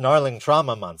see a snarling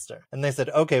trauma monster. And they said,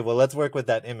 okay, well, let's work with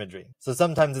that imagery. So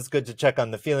sometimes it's good to check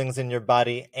on the feelings in your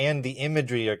body and the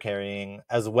imagery you're carrying,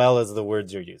 as well as the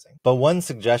words you're using. But one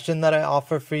suggestion that I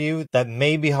offer for you that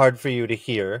may be hard for you to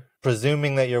hear,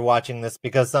 presuming that you're watching this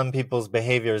because some people's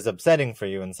behavior is upsetting for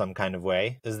you in some kind of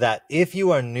way, is that if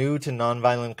you are new to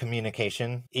nonviolent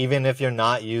communication, even if you're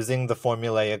not using the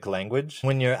formulaic language,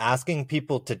 when you're asking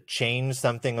people to change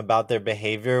something about their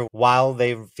behavior while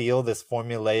they feel this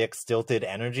formulaic stilted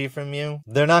energy from you,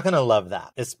 they're not going to love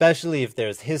that, especially if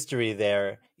there's history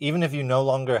there. even if you no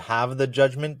longer have the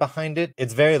judgment behind it,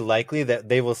 it's very likely that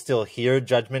they will still hear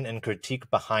judgment and critique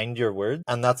behind your words,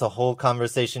 and that's a whole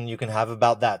conversation you can have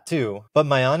about that too. But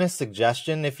my honest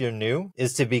suggestion, if you're new,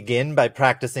 is to begin by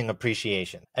practicing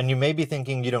appreciation. And you may be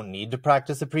thinking you don't need to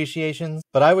practice appreciations,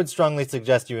 but I would strongly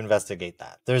suggest you investigate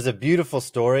that. There's a beautiful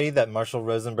story that Marshall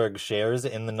Rosenberg shares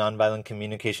in the NonViolent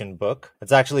Communication book.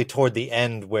 It's actually toward the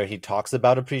end where he talks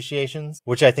about appreciations,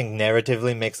 which I think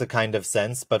narratively makes a kind of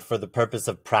sense, but for the purpose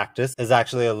of practice is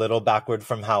actually a little backward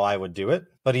from how I would do it.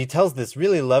 But he tells this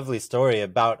really lovely story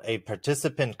about a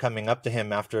participant coming up to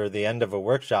him after the end of a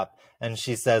workshop, and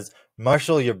she says,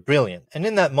 "Marshall, you're brilliant." And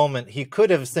in that moment, he could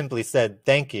have simply said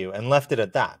thank you and left it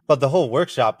at that. But the whole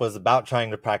workshop was about trying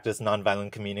to practice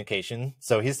nonviolent communication,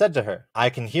 so he said to her,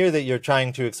 "I can hear that you're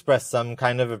trying to express some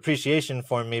kind of appreciation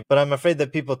for me, but I'm afraid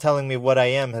that people telling me what I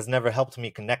am has never helped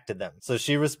me connect to them." So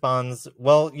she responds,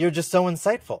 "Well, you're just so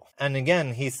insightful." And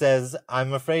again, he says,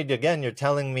 "I'm afraid, again, you're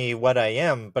telling me what I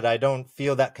am, but I don't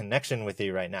feel that connection with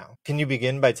you right now. Can you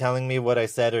begin by telling me what I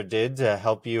said or did to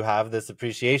help you have this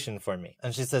appreciation for me?"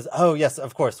 And she says, "Oh, yes,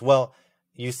 of course. Well,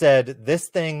 you said this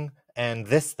thing and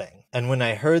this thing. And when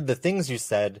I heard the things you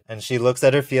said," and she looks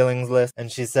at her feelings list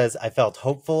and she says, "I felt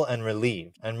hopeful and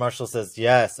relieved." And Marshall says,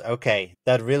 "Yes, okay.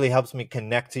 That really helps me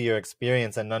connect to your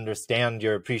experience and understand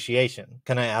your appreciation.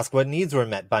 Can I ask what needs were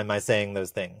met by my saying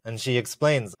those things?" And she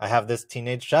explains, "I have this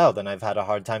teenage child and I've had a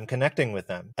hard time connecting with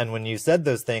them. And when you said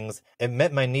those things, it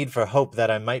met my need for hope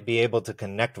that I might be able to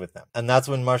connect with them." And that's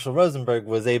when Marshall Rosenberg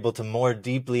was able to more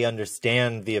deeply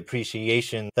understand the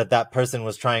appreciation that that person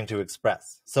was trying to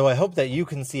express. So I hope that you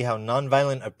can see how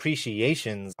nonviolent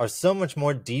appreciations are so much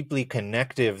more deeply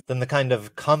connective than the kind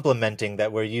of complimenting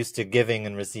that we're used to giving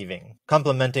and receiving.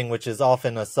 Complimenting, which is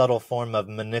often a subtle form of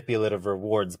manipulative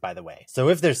rewards, by the way. So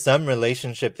if there's some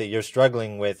relationship that you're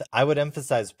struggling with, I would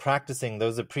emphasize practicing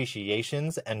those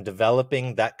appreciations and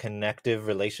developing that connective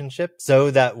relationship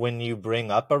so that when you bring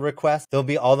up a request, they'll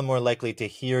be all the more likely to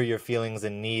hear your feelings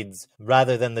and needs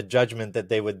rather than the judgment that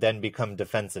they would then become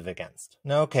defensive against.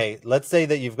 Now, okay, let's say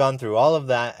that you've gone through all of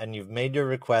that and you've made your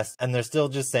request and they're still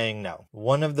just saying no.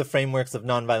 One of the frameworks of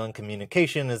nonviolent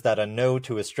communication is that a no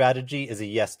to a strategy is a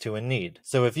yes to a need.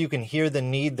 So if you can hear the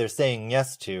need they're saying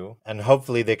yes to, and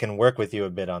hopefully they can work with you a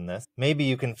bit on this, maybe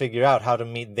you can figure out how to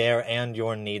meet their and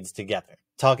your needs together.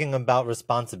 Talking about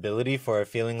responsibility for our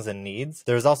feelings and needs,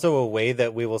 there's also a way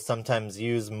that we will sometimes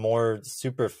use more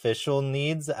superficial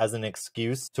needs as an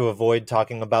excuse to avoid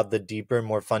talking about the deeper,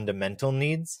 more fundamental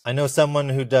needs. I know someone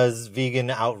who does vegan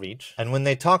outreach, and when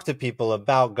they talk to people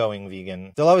about going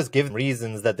vegan, they'll always give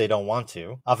reasons that they don't want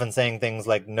to, often saying things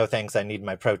like, "No thanks, I need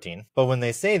my protein." But when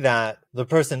they say that, the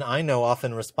person I know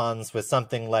often responds with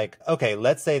something like, "Okay,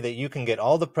 let's say that you can get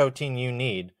all the protein you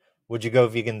need. Would you go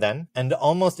vegan then?" And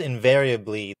almost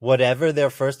invariably, whatever their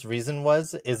first reason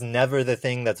was, is never the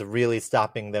thing that's really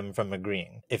stopping them from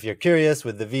agreeing. If you're curious,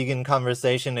 with the vegan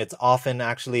conversation, it's often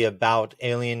actually about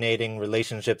alienating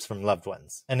relationships from loved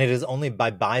ones. And it is only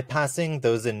by bypassing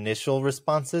those initial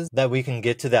responses that we can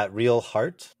get to that real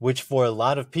heart, which for a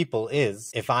lot of people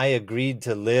is, if I agreed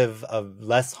to live a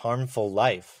less harmful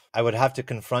life, I would have to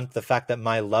confront the fact that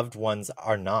my loved ones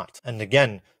are not. And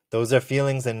again, those are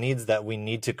feelings and needs that we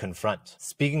need to confront.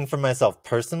 Speaking for myself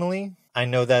personally, I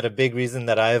know that a big reason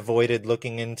that I avoided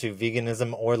looking into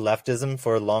veganism or leftism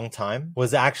for a long time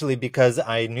was actually because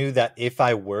I knew that if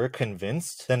I were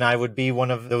convinced, then I would be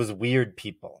one of those weird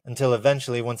people. Until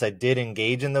eventually, once I did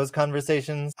engage in those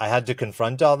conversations, I had to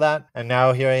confront all that, and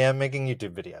now here I am making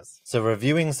YouTube videos. So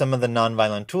reviewing some of the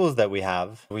nonviolent tools that we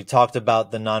have, we talked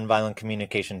about the nonviolent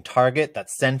communication target that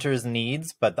centers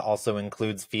needs, but also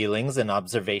includes feelings and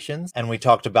observations. And we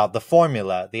talked about the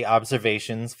formula, the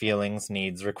observations, feelings,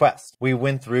 needs, request. We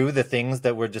went through the things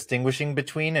that we're distinguishing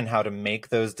between and how to make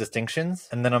those distinctions.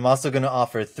 And then I'm also going to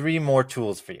offer 3 more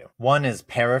tools for you. One is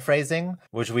paraphrasing,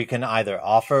 which we can either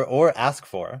offer or ask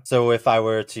for. So if I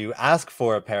were to ask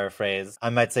for a paraphrase, I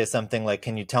might say something like,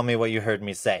 "Can you tell me what you heard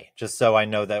me say?" Just so I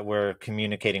know that we're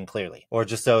communicating clearly, or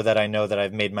just so that I know that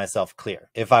I've made myself clear.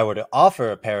 If I were to offer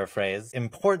a paraphrase,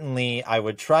 importantly, I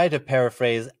would try to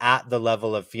paraphrase at the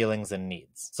level of feelings and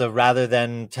needs. So rather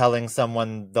than telling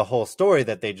someone the whole story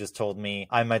that they just told me,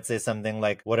 I might say something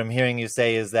like, "What I'm hearing you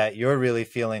say is that you're really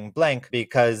feeling blank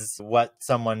because what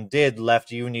someone did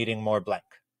left you needing more blank."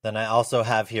 Then I also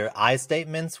have here I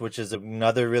statements, which is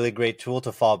another really great tool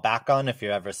to fall back on if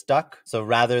you're ever stuck. So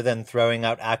rather than throwing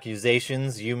out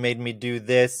accusations, you made me do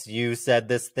this, you said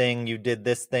this thing, you did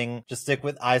this thing, just stick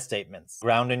with I statements.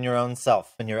 Ground in your own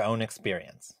self and your own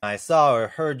experience. I saw or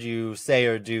heard you say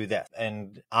or do this,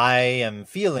 and I am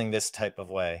feeling this type of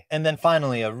way. And then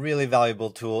finally, a really valuable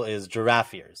tool is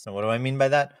giraffe ears. And what do I mean by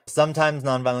that? Sometimes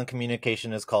nonviolent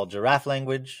communication is called giraffe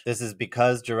language. This is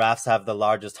because giraffes have the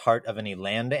largest heart of any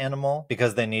land animal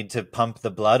because they need to pump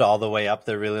the blood all the way up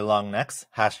their really long necks.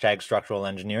 Hashtag structural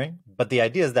engineering. But the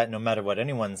idea is that no matter what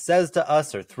anyone says to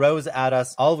us or throws at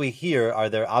us, all we hear are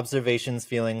their observations,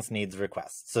 feelings, needs,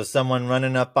 requests. So someone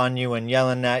running up on you and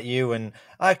yelling at you and,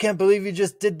 I can't believe you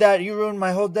just did that, you ruined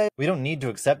my whole day. We don't need to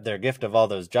accept their gift of all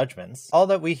those judgments. All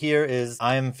that we hear is,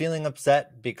 I am feeling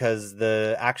upset because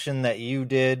the action that you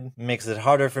did makes it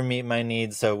harder for me my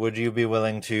needs, so would you be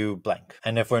willing to blank?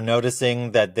 And if we're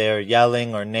noticing that they're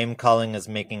yelling or name calling is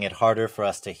making it harder for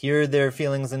us to hear their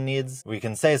feelings and needs, we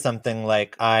can say something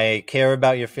like, I care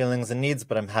about your feelings and needs,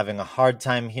 but I'm having a hard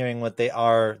time hearing what they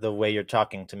are the way you're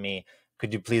talking to me.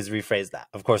 Could you please rephrase that?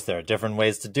 Of course, there are different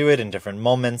ways to do it in different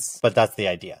moments, but that's the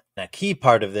idea. A key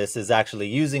part of this is actually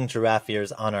using giraffe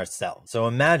ears on ourselves. So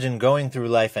imagine going through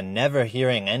life and never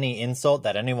hearing any insult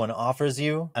that anyone offers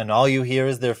you, and all you hear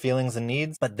is their feelings and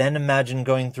needs. But then imagine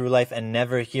going through life and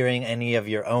never hearing any of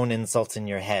your own insults in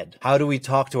your head. How do we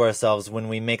talk to ourselves when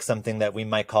we make something that we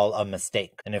might call a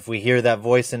mistake? And if we hear that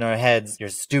voice in our heads, you're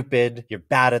stupid, you're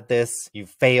bad at this, you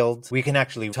failed, we can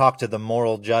actually talk to the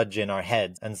moral judge in our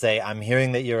heads and say, I'm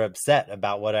hearing that you're upset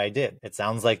about what I did. It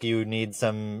sounds like you need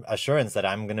some assurance that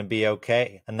I'm going to be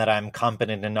okay and that I'm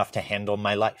competent enough to handle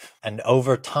my life. And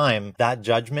over time, that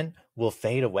judgment will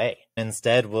fade away.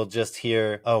 Instead, we'll just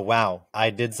hear, oh wow,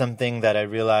 I did something that I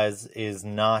realize is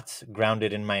not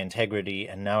grounded in my integrity,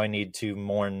 and now I need to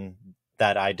mourn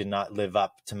that I did not live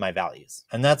up to my values.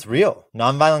 And that's real.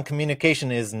 Nonviolent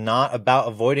communication is not about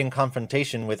avoiding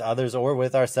confrontation with others or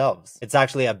with ourselves. It's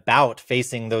actually about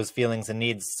facing those feelings and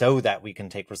needs so that we can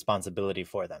take responsibility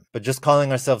for them. But just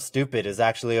calling ourselves stupid is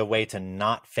actually a way to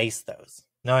not face those.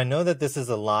 Now, I know that this is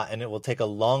a lot and it will take a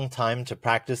long time to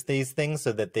practice these things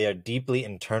so that they are deeply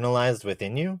internalized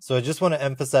within you. So I just want to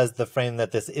emphasize the frame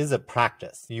that this is a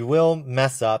practice. You will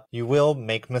mess up, you will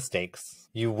make mistakes.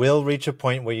 You will reach a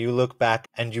point where you look back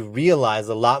and you realize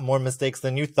a lot more mistakes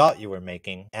than you thought you were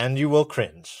making, and you will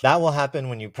cringe. That will happen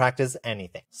when you practice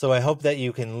anything. So I hope that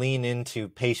you can lean into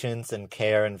patience and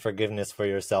care and forgiveness for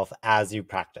yourself as you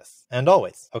practice. And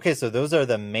always. Okay, so those are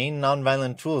the main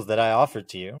nonviolent tools that I offer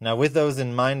to you. Now, with those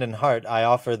in mind and heart, I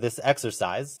offer this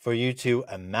exercise for you to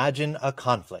imagine a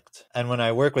conflict. And when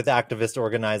I work with activist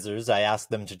organizers, I ask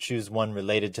them to choose one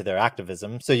related to their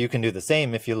activism, so you can do the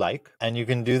same if you like. And you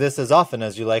can do this as often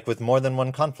as you like with more than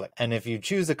one conflict. And if you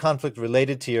choose a conflict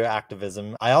related to your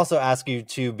activism, I also ask you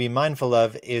to be mindful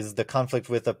of, is the conflict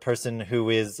with a person who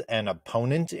is an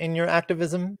opponent in your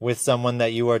activism, with someone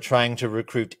that you are trying to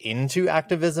recruit into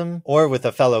activism, or with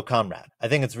a fellow comrade? I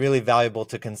think it's really valuable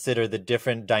to consider the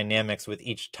different dynamics with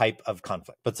each type of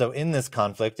conflict. But so in this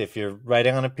conflict, if you're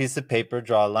writing on a piece of paper,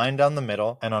 draw a line down the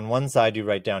middle, and on one side you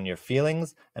write down your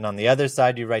feelings, and on the other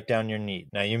side you write down your need.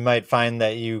 Now you might find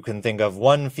that you can think of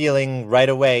one feeling right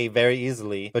away very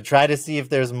easily, but try to see if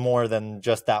there's more than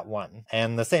just that one.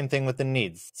 And the same thing with the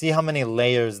needs. See how many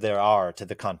layers there are to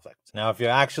the conflict. Now, if you're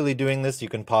actually doing this, you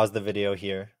can pause the video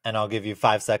here, and I'll give you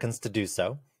 5 seconds to do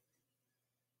so.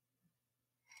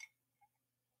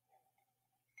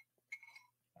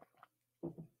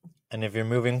 And if you're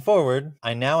moving forward,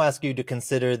 I now ask you to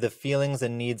consider the feelings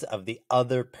and needs of the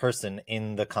other person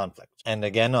in the conflict. And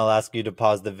again, I'll ask you to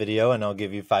pause the video, and I'll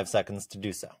give you 5 seconds to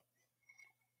do so.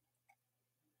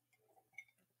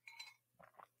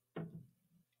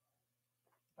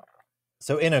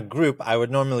 So in a group, I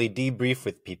would normally debrief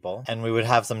with people, and we would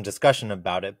have some discussion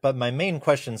about it, but my main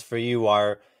questions for you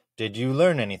are, did you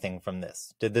learn anything from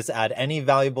this? Did this add any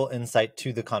valuable insight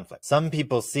to the conflict? Some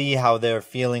people see how their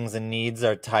feelings and needs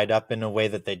are tied up in a way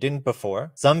that they didn't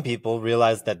before. Some people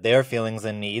realize that their feelings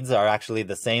and needs are actually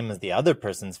the same as the other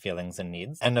person's feelings and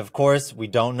needs. And of course, we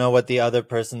don't know what the other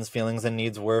person's feelings and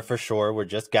needs were for sure. We're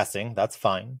just guessing. That's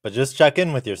fine. But just check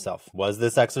in with yourself. Was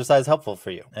this exercise helpful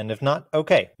for you? And if not,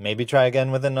 okay. Maybe try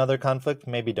again with another conflict.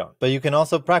 Maybe don't. But you can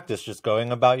also practice just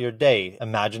going about your day,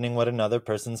 imagining what another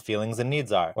person's feelings and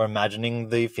needs are. Or or imagining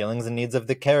the feelings and needs of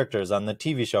the characters on the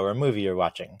TV show or movie you're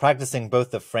watching. Practicing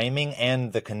both the framing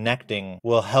and the connecting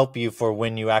will help you for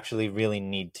when you actually really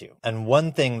need to. And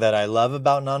one thing that I love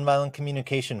about nonviolent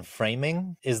communication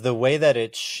framing is the way that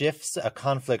it shifts a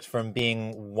conflict from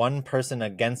being one person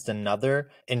against another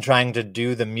in trying to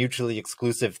do the mutually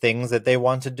exclusive things that they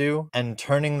want to do, and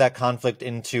turning that conflict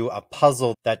into a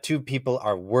puzzle that two people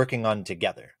are working on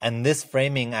together. And this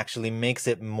framing actually makes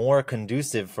it more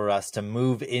conducive for us to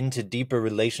move into deeper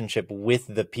relationship with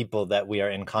the people that we are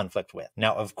in conflict with.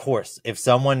 Now, of course, if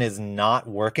someone is not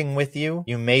working with you,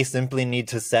 you may simply need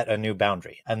to set a new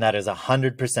boundary, and that is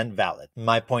 100% valid.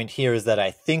 My point here is that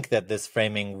I think that this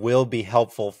framing will be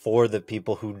helpful for the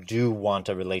people who do want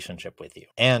a relationship with you,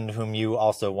 and whom you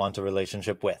also want a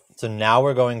relationship with. So now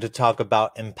we're going to talk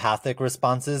about empathic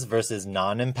responses versus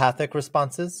non-empathic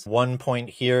responses. One point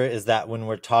here is that when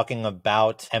we're talking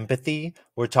about empathy,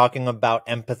 we're talking about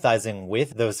empathizing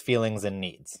with those feelings and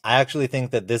needs. I actually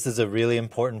think that this is a really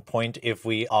important point if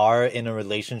we are in a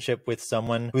relationship with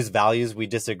someone whose values we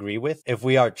disagree with. If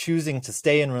we are choosing to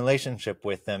stay in relationship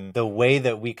with them, the way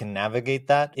that we can navigate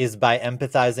that is by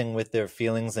empathizing with their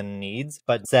feelings and needs,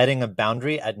 but setting a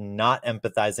boundary at not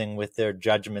empathizing with their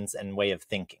judgments and way of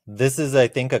thinking. This is, I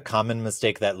think, a common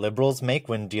mistake that liberals make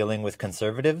when dealing with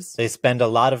conservatives. They spend a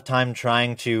lot of time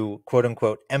trying to, quote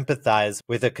unquote, empathize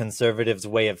with a conservative's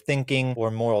way of thinking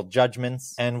or moral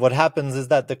judgments. And what happens is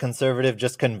that the conservative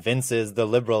just convinces the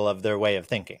liberal of their way of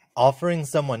thinking. Offering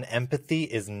someone empathy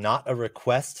is not a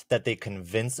request that they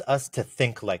convince us to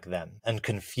think like them. And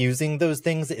confusing those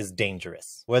things is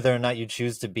dangerous. Whether or not you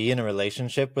choose to be in a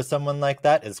relationship with someone like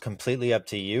that is completely up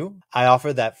to you. I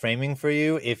offer that framing for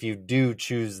you if you do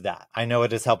choose that. I know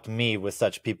it has helped me with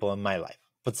such people in my life.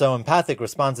 But so empathic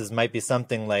responses might be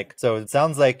something like, so it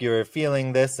sounds like you're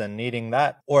feeling this and needing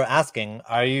that, or asking,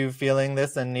 are you feeling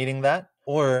this and needing that?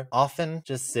 Or often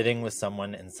just sitting with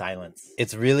someone in silence.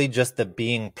 It's really just the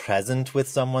being present with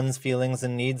someone's feelings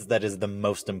and needs that is the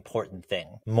most important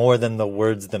thing, more than the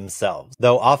words themselves.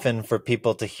 Though often for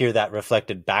people to hear that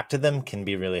reflected back to them can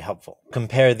be really helpful.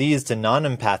 Compare these to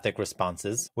non-empathic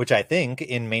responses, which I think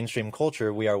in mainstream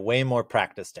culture we are way more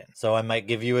practiced in. So I might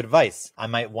give you advice. I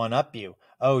might one-up you.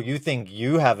 Oh, you think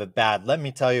you have it bad. Let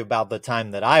me tell you about the time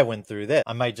that I went through this.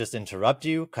 I might just interrupt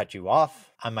you, cut you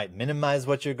off. I might minimize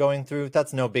what you're going through.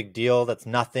 That's no big deal. That's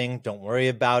nothing. Don't worry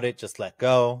about it. Just let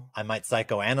go. I might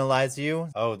psychoanalyze you.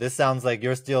 Oh, this sounds like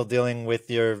you're still dealing with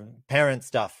your parent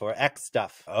stuff or ex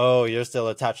stuff. Oh, you're still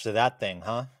attached to that thing,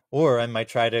 huh? Or I might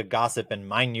try to gossip and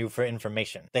mine you for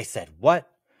information. They said what?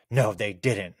 No, they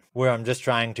didn't. Where I'm just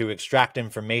trying to extract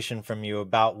information from you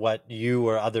about what you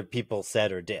or other people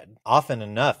said or did. Often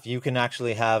enough, you can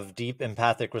actually have deep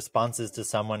empathic responses to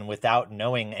someone without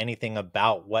knowing anything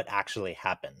about what actually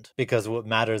happened. Because what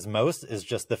matters most is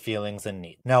just the feelings and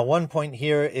needs. Now, one point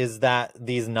here is that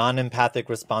these non-empathic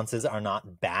responses are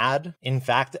not bad. In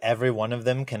fact, every one of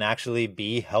them can actually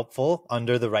be helpful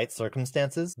under the right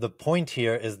circumstances. The point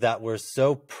here is that we're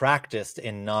so practiced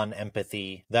in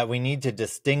non-empathy that we need to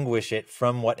distinguish it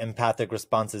from what empathic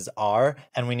responses are,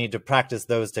 and we need to practice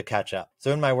those to catch up.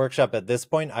 So in my workshop at this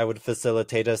point, I would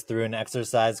facilitate us through an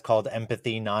exercise called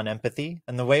empathy, non-empathy.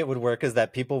 And the way it would work is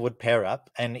that people would pair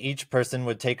up, and each person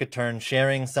would take a turn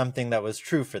sharing something that was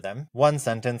true for them. One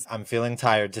sentence, I'm feeling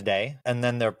tired today. And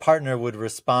then their partner would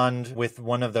respond with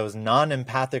one of those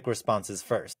non-empathic responses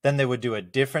first. Then they would do a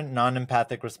different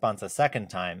non-empathic response a second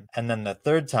time. And then the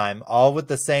third time, all with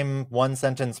the same one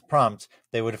sentence prompt,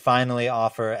 they would finally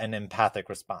offer an empathic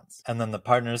response. And then the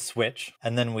partners switch,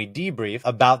 and then we debrief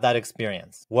about that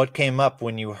experience. What came up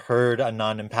when you heard a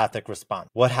non-empathic response?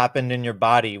 What happened in your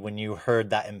body when you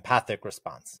heard that empathic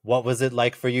response? What was it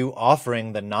like for you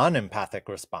offering the non-empathic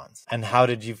response? And how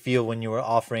did you feel when you were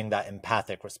offering that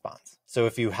empathic response? So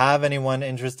if you have anyone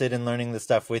interested in learning this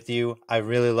stuff with you, I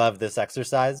really love this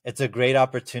exercise. It's a great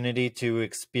opportunity to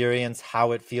experience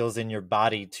how it feels in your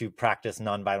body to practice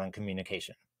nonviolent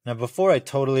communication. Now, before I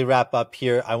totally wrap up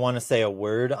here, I want to say a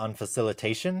word on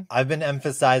facilitation. I've been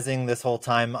emphasizing this whole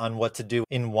time on what to do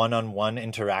in one-on-one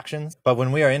interactions, but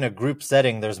when we are in a group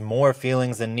setting, there's more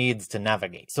feelings and needs to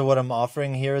navigate. So what I'm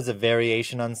offering here is a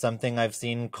variation on something I've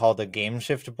seen called a game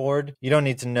shift board. You don't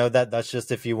need to know that. That's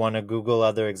just if you want to Google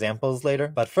other examples later.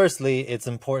 But firstly, it's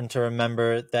important to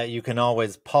remember that you can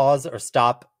always pause or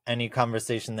stop any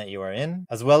conversation that you are in,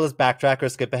 as well as backtrack or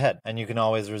skip ahead. And you can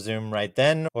always resume right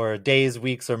then, or days,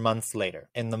 weeks, or months later.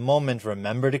 In the moment,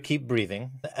 remember to keep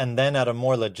breathing. And then at a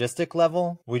more logistic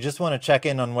level, we just want to check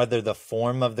in on whether the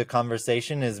form of the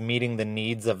conversation is meeting the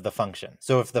needs of the function.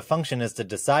 So if the function is to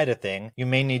decide a thing, you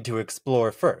may need to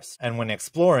explore first. And when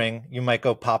exploring, you might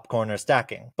go popcorn or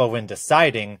stacking. But when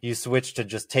deciding, you switch to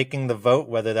just taking the vote,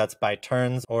 whether that's by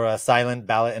turns or a silent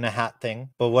ballot in a hat thing.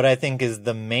 But what I think is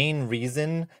the main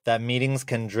reason that meetings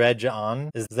can dredge on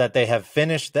is that they have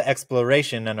finished the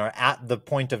exploration and are at the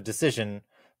point of decision,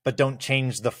 but don't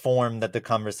change the form that the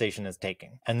conversation is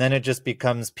taking. And then it just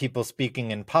becomes people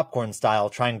speaking in popcorn style,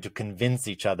 trying to convince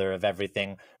each other of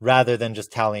everything, rather than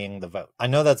just tallying the vote. I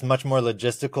know that's much more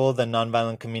logistical than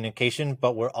nonviolent communication,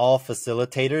 but we're all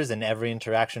facilitators in every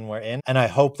interaction we're in, and I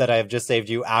hope that I have just saved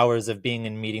you hours of being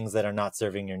in meetings that are not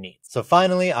serving your needs. So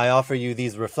finally, I offer you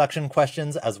these reflection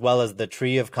questions as well as the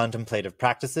tree of contemplative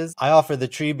practices. I offer the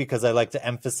tree because I like to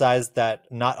emphasize that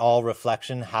not all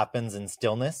reflection happens in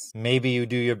stillness. Maybe you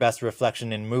do your best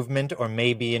reflection in movement, or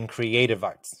maybe in creative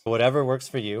arts. Whatever works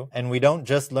for you. And we don't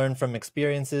just learn from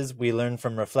experiences, we learn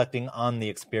from reflecting on the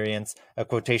experience, a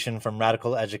quotation from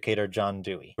radical educator John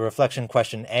Dewey. Reflection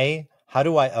question A: how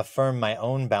do I affirm my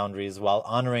own boundaries while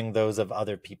honoring those of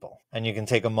other people? And you can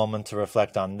take a moment to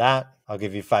reflect on that. I'll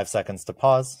give you 5 seconds to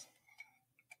pause.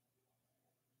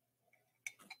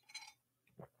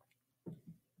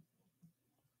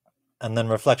 And then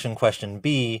reflection question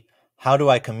B: how do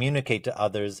I communicate to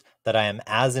others that I am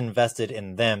as invested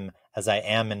in them as I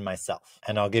am in myself?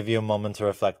 And I'll give you a moment to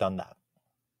reflect on that.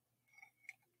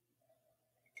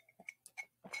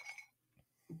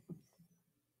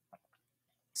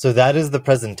 So that is the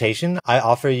presentation. I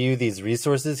offer you these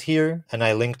resources here, and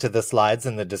I link to the slides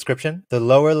in the description. The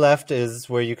lower left is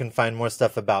where you can find more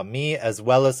stuff about me, as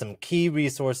well as some key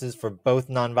resources for both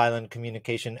nonviolent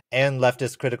communication and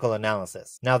leftist critical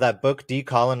analysis. Now, that book,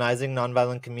 Decolonizing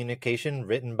Nonviolent Communication,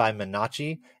 written by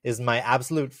Menachi, is my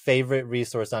absolute favorite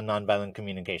resource on nonviolent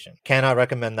communication. Cannot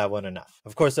recommend that one enough.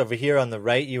 Of course, over here on the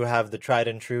right, you have the tried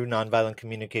and true nonviolent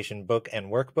communication book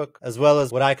and workbook, as well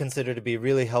as what I consider to be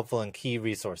really helpful and key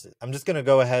resources. I'm just going to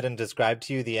go ahead and describe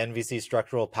to you the NVC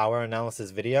structural power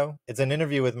analysis video. It's an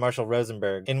interview with Marshall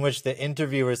Rosenberg, in which the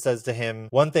interviewer says to him,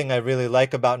 "One thing I really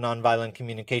like about nonviolent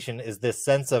communication is this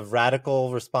sense of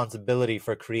radical responsibility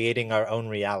for creating our own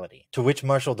reality." To which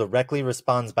Marshall directly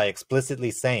responds by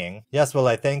explicitly saying, "Yes, well,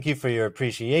 I thank you for your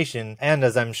appreciation, and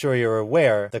as I'm sure you're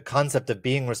aware, the concept of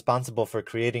being responsible for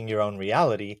creating your own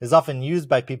reality is often used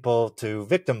by people to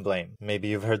victim blame." Maybe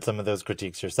you've heard some of those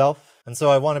critiques yourself. And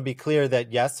so I want to be clear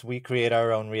that yes, we create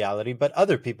our own reality, but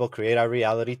other people create our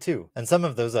reality too. And some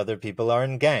of those other people are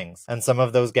in gangs. And some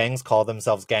of those gangs call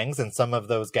themselves gangs, and some of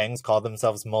those gangs call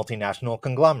themselves multinational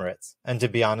conglomerates. And to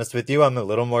be honest with you, I'm a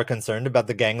little more concerned about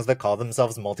the gangs that call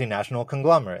themselves multinational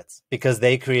conglomerates, because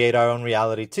they create our own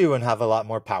reality too and have a lot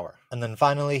more power. And then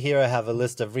finally here I have a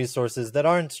list of resources that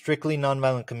aren't strictly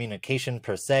nonviolent communication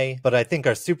per se, but I think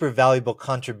are super valuable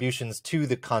contributions to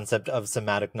the concept of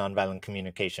somatic nonviolent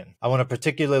communication. I want to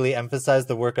particularly emphasize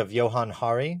the work of Johann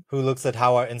Hari, who looks at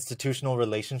how our institutional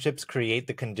relationships create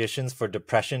the conditions for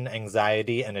depression,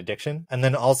 anxiety, and addiction. And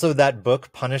then also that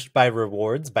book, Punished by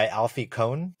Rewards by Alfie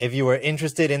Kohn. If you are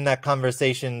interested in that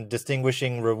conversation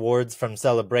distinguishing rewards from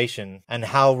celebration and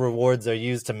how rewards are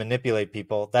used to manipulate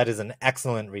people, that is an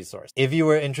excellent resource. If you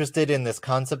are interested in this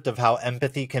concept of how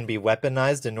empathy can be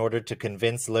weaponized in order to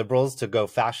convince liberals to go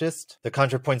fascist, the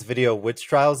ContraPoints video Witch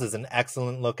Trials is an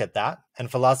excellent look at that.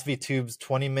 And Philosophy Tube's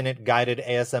 20-minute guided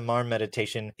ASMR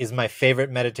meditation is my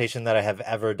favorite meditation that I have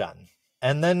ever done.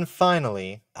 And then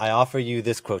finally, I offer you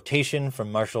this quotation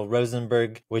from Marshall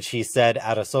Rosenberg, which he said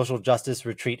at a social justice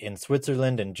retreat in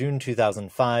Switzerland in June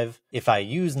 2005, "If I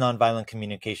use nonviolent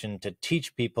communication to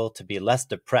teach people to be less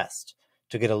depressed,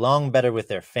 to get along better with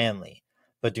their family,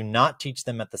 but do not teach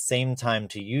them at the same time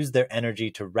to use their energy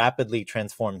to rapidly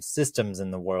transform systems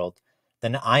in the world,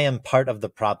 then I am part of the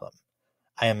problem.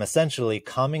 I am essentially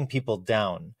calming people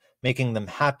down, making them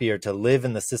happier to live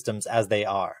in the systems as they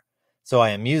are. So I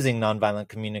am using nonviolent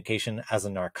communication as a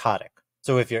narcotic."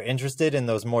 So if you're interested in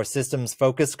those more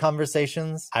systems-focused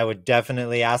conversations, I would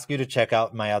definitely ask you to check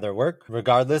out my other work.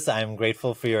 Regardless, I am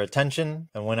grateful for your attention,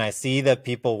 and when I see that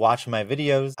people watch my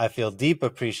videos, I feel deep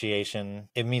appreciation.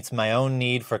 It meets my own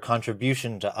need for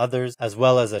contribution to others, as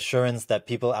well as assurance that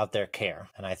people out there care,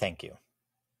 and I thank you.